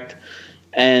contract,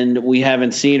 and we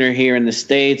haven't seen her here in the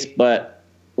States, but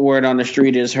word on the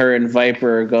street is her and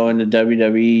Viper are going to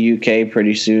WWE UK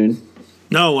pretty soon.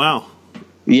 Oh, wow.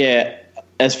 Yeah.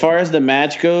 As far as the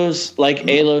match goes, like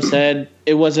Alo said,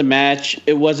 it was a match.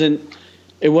 It wasn't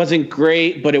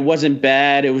great, but it wasn't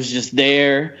bad. It was just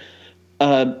there.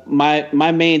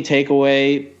 My main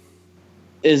takeaway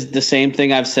is the same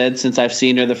thing I've said since I've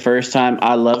seen her the first time.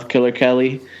 I love Killer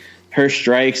Kelly. Her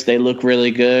strikes, they look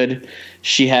really good.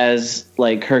 She has,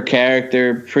 like, her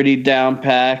character pretty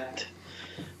down-packed.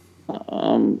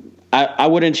 I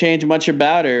wouldn't change much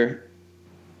about her.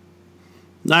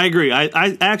 I agree.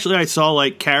 I saw,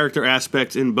 like, character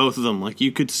aspects in both of them. Like,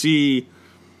 you could see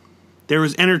there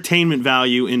was entertainment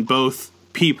value in both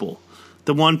people.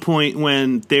 The one point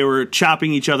when they were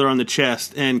chopping each other on the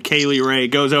chest and Kaylee Ray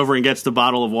goes over and gets the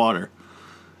bottle of water.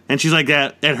 And she's like,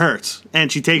 that it hurts.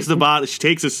 And she takes the bottle, she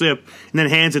takes a sip, and then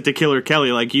hands it to Killer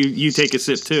Kelly, like, you take a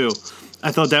sip too.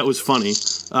 I thought that was funny.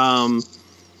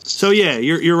 So yeah,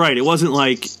 you're right. It wasn't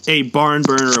like a barn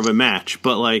burner of a match,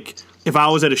 but like if I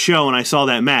was at a show and I saw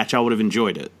that match, I would have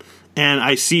enjoyed it. And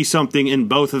I see something in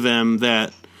both of them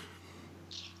that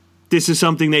this is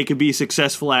something they could be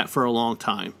successful at for a long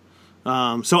time.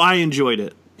 So I enjoyed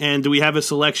it. And do we have a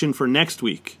selection for next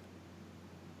week?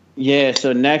 Yeah,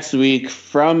 so next week,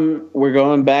 we're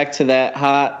going back to that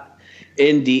hot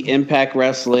indie Impact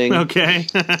Wrestling. Okay.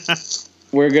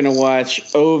 We're going to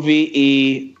watch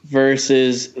OVE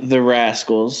versus The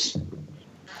Rascals,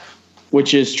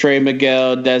 which is Trey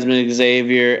Miguel, Desmond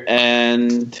Xavier,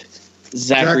 and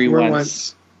Zachary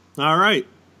Wentz. All right.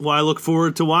 Well, I look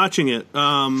forward to watching it.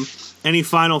 Any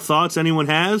final thoughts anyone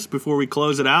has before we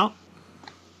close it out?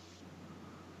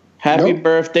 Happy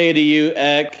birthday to you,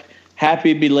 Ek.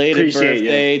 Happy belated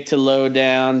birthday to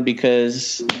Lowdown,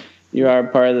 because you are a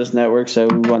part of this network, so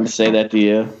we wanted to say that to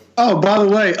you. Oh, by the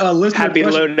way, happy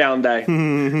Lowdown Day.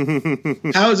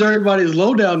 How is everybody's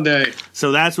Lowdown Day?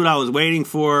 So that's what I was waiting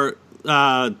for.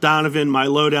 Donovan, my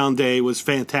Lowdown Day was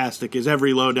fantastic, as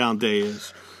every Lowdown Day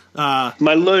is. My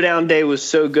Lowdown Day was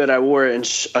so good, I wore it in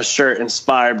a shirt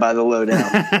inspired by the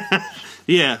Lowdown.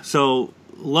 Yeah, so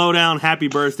Lowdown, happy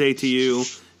birthday to you.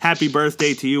 Happy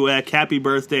birthday to you, Ek. Happy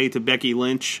birthday to Becky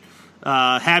Lynch.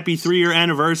 Happy 3-year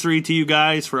anniversary to you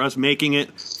guys for us making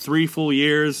it 3 full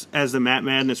years as the Matt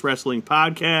Madness Wrestling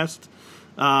Podcast.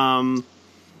 Yeah,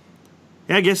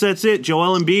 I guess that's it.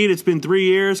 Joel Embiid, it's been 3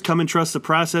 years. Come and trust the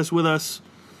process with us.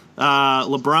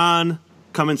 LeBron,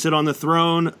 come and sit on the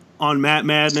throne on Matt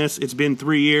Madness. It's been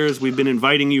 3 years. We've been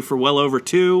inviting you for well over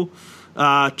 2.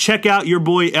 Check out your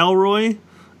boy Elroy.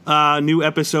 New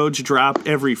episodes drop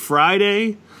every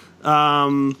Friday.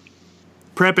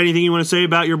 Prep, anything you want to say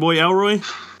about your boy Elroy?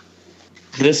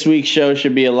 This week's show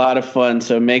should be a lot of fun,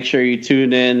 so make sure you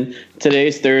tune in.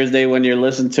 Today's Thursday when you're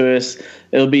listening to us.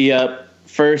 It'll be up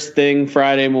first thing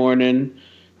Friday morning,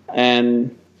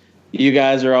 and you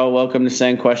guys are all welcome to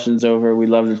send questions over. We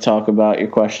love to talk about your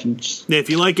questions.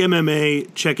 If you like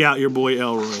MMA, check out your boy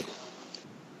Elroy.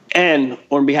 And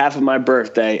on behalf of my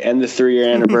birthday and the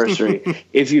 3-year anniversary,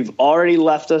 if you've already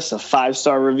left us a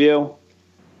 5-star review,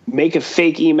 make a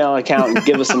fake email account and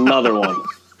give us another one.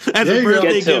 That's a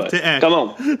birthday gift to Ek. Come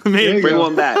on. Bring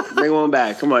one back. Bring one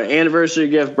back. Come on. Anniversary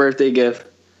gift, birthday gift.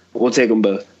 We'll take them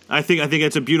both. I think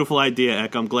it's a beautiful idea,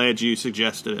 Ek. I'm glad you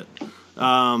suggested it.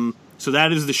 So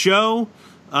that is the show.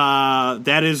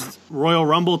 That is Royal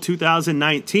Rumble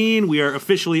 2019. We are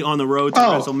officially on the road to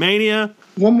WrestleMania.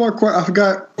 One more question. I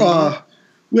forgot.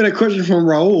 We had a question from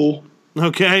Raul.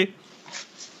 Okay.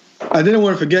 I didn't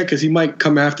want to forget because he might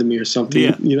come after me or something.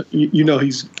 Yeah. You know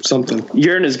he's something.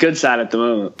 You're in his good side at the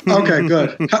moment. Okay,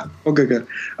 good. Okay, good.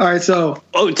 All right, so.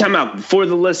 Oh, time out. For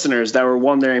the listeners that were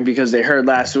wondering because they heard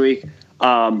last week,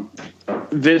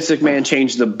 Vince McMahon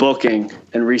changed the booking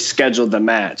and rescheduled the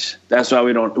match. That's why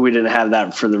we didn't have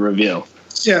that for the review.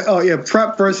 Yeah. Oh, yeah.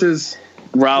 Prep versus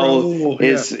Raul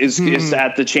is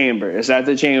at the chamber. It's at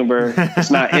the chamber.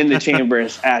 It's not in the chamber.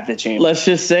 It's at the chamber. Let's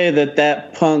just say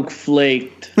that punk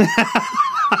flaked.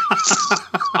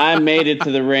 I made it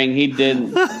to the ring. He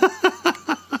didn't.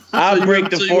 I'll break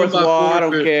the fourth wall. I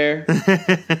don't care.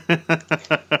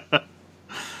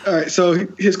 All right. So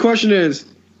his question is,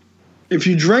 if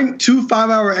you drank 2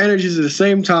 5-hour energies at the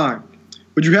same time,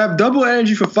 would you have double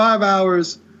energy for 5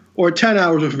 hours or 10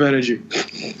 hours of energy?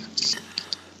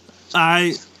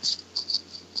 I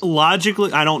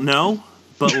don't know,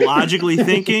 but logically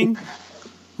thinking,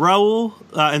 Raul,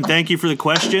 and thank you for the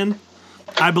question,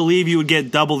 I believe you would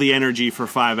get double the energy for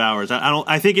 5 hours.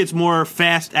 I think it's more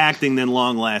fast acting than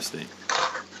long lasting.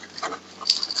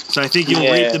 So I think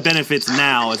you'll reap the benefits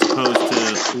now as opposed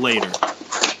to later.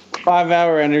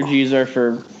 5-hour energies are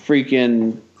for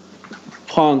freaking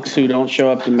punks who don't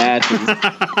show up to matches.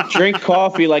 Drink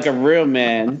coffee like a real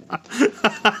man.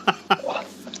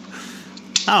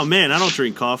 Oh man, I don't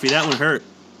drink coffee. That one hurt.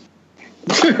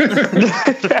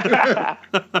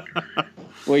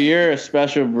 Well, you're a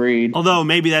special breed. Although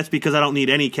maybe that's because I don't need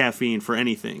any caffeine for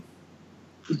anything.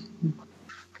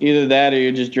 Either that or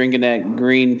you're just drinking that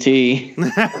green tea.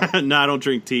 No, I don't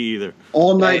drink tea either.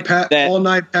 All night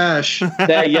pash.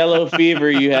 That yellow fever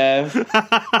you have.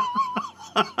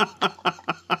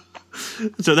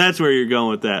 So that's where you're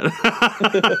going with that.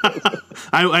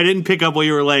 I didn't pick up what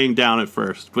you were laying down at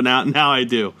first, but now I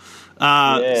do.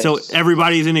 Yes. So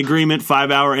everybody's in agreement,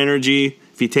 5-hour energy.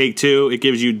 If you take 2, it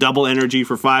gives you double energy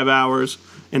for 5 hours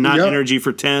and not energy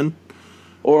for 10.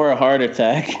 Or a heart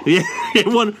attack. Yeah,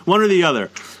 one or the other.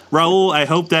 Raul, I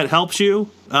hope that helps you.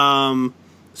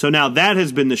 So now that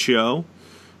has been the show.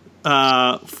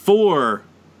 For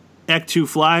Ek2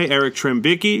 Fly, Eric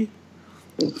Trembicki.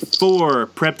 For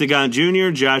Preptagon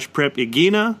Jr., Josh Prep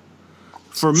Igina.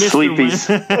 For for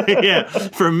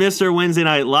Mr. Wednesday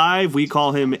Night Live, we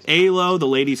call him Alo. The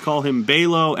ladies call him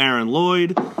Balo, Aaron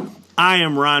Lloyd. I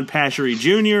am Ron Pashery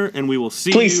Jr., and we will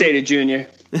see Please say it, Junior.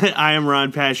 I am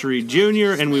Ron Pashery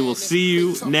Jr., and we will see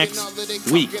you next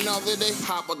week.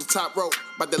 Hop on the top rope,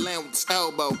 about to land with this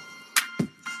elbow.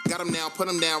 Got him now, put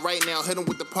him down right now, hit him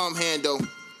with the palm handle.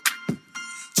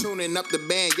 Tuning up the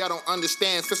band, y'all don't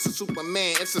understand. Fist of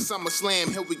Superman, it's a Summer Slam.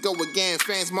 Here we go again.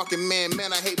 Fans marking man,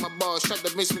 I hate my balls. Shut the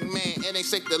Vince McMahon, it ain't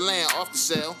safe to land off the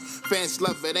cell. Fans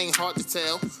love it, ain't hard to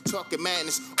tell. Talking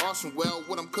madness, awesome. Well,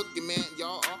 what I'm cooking, man,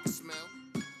 y'all off the smell.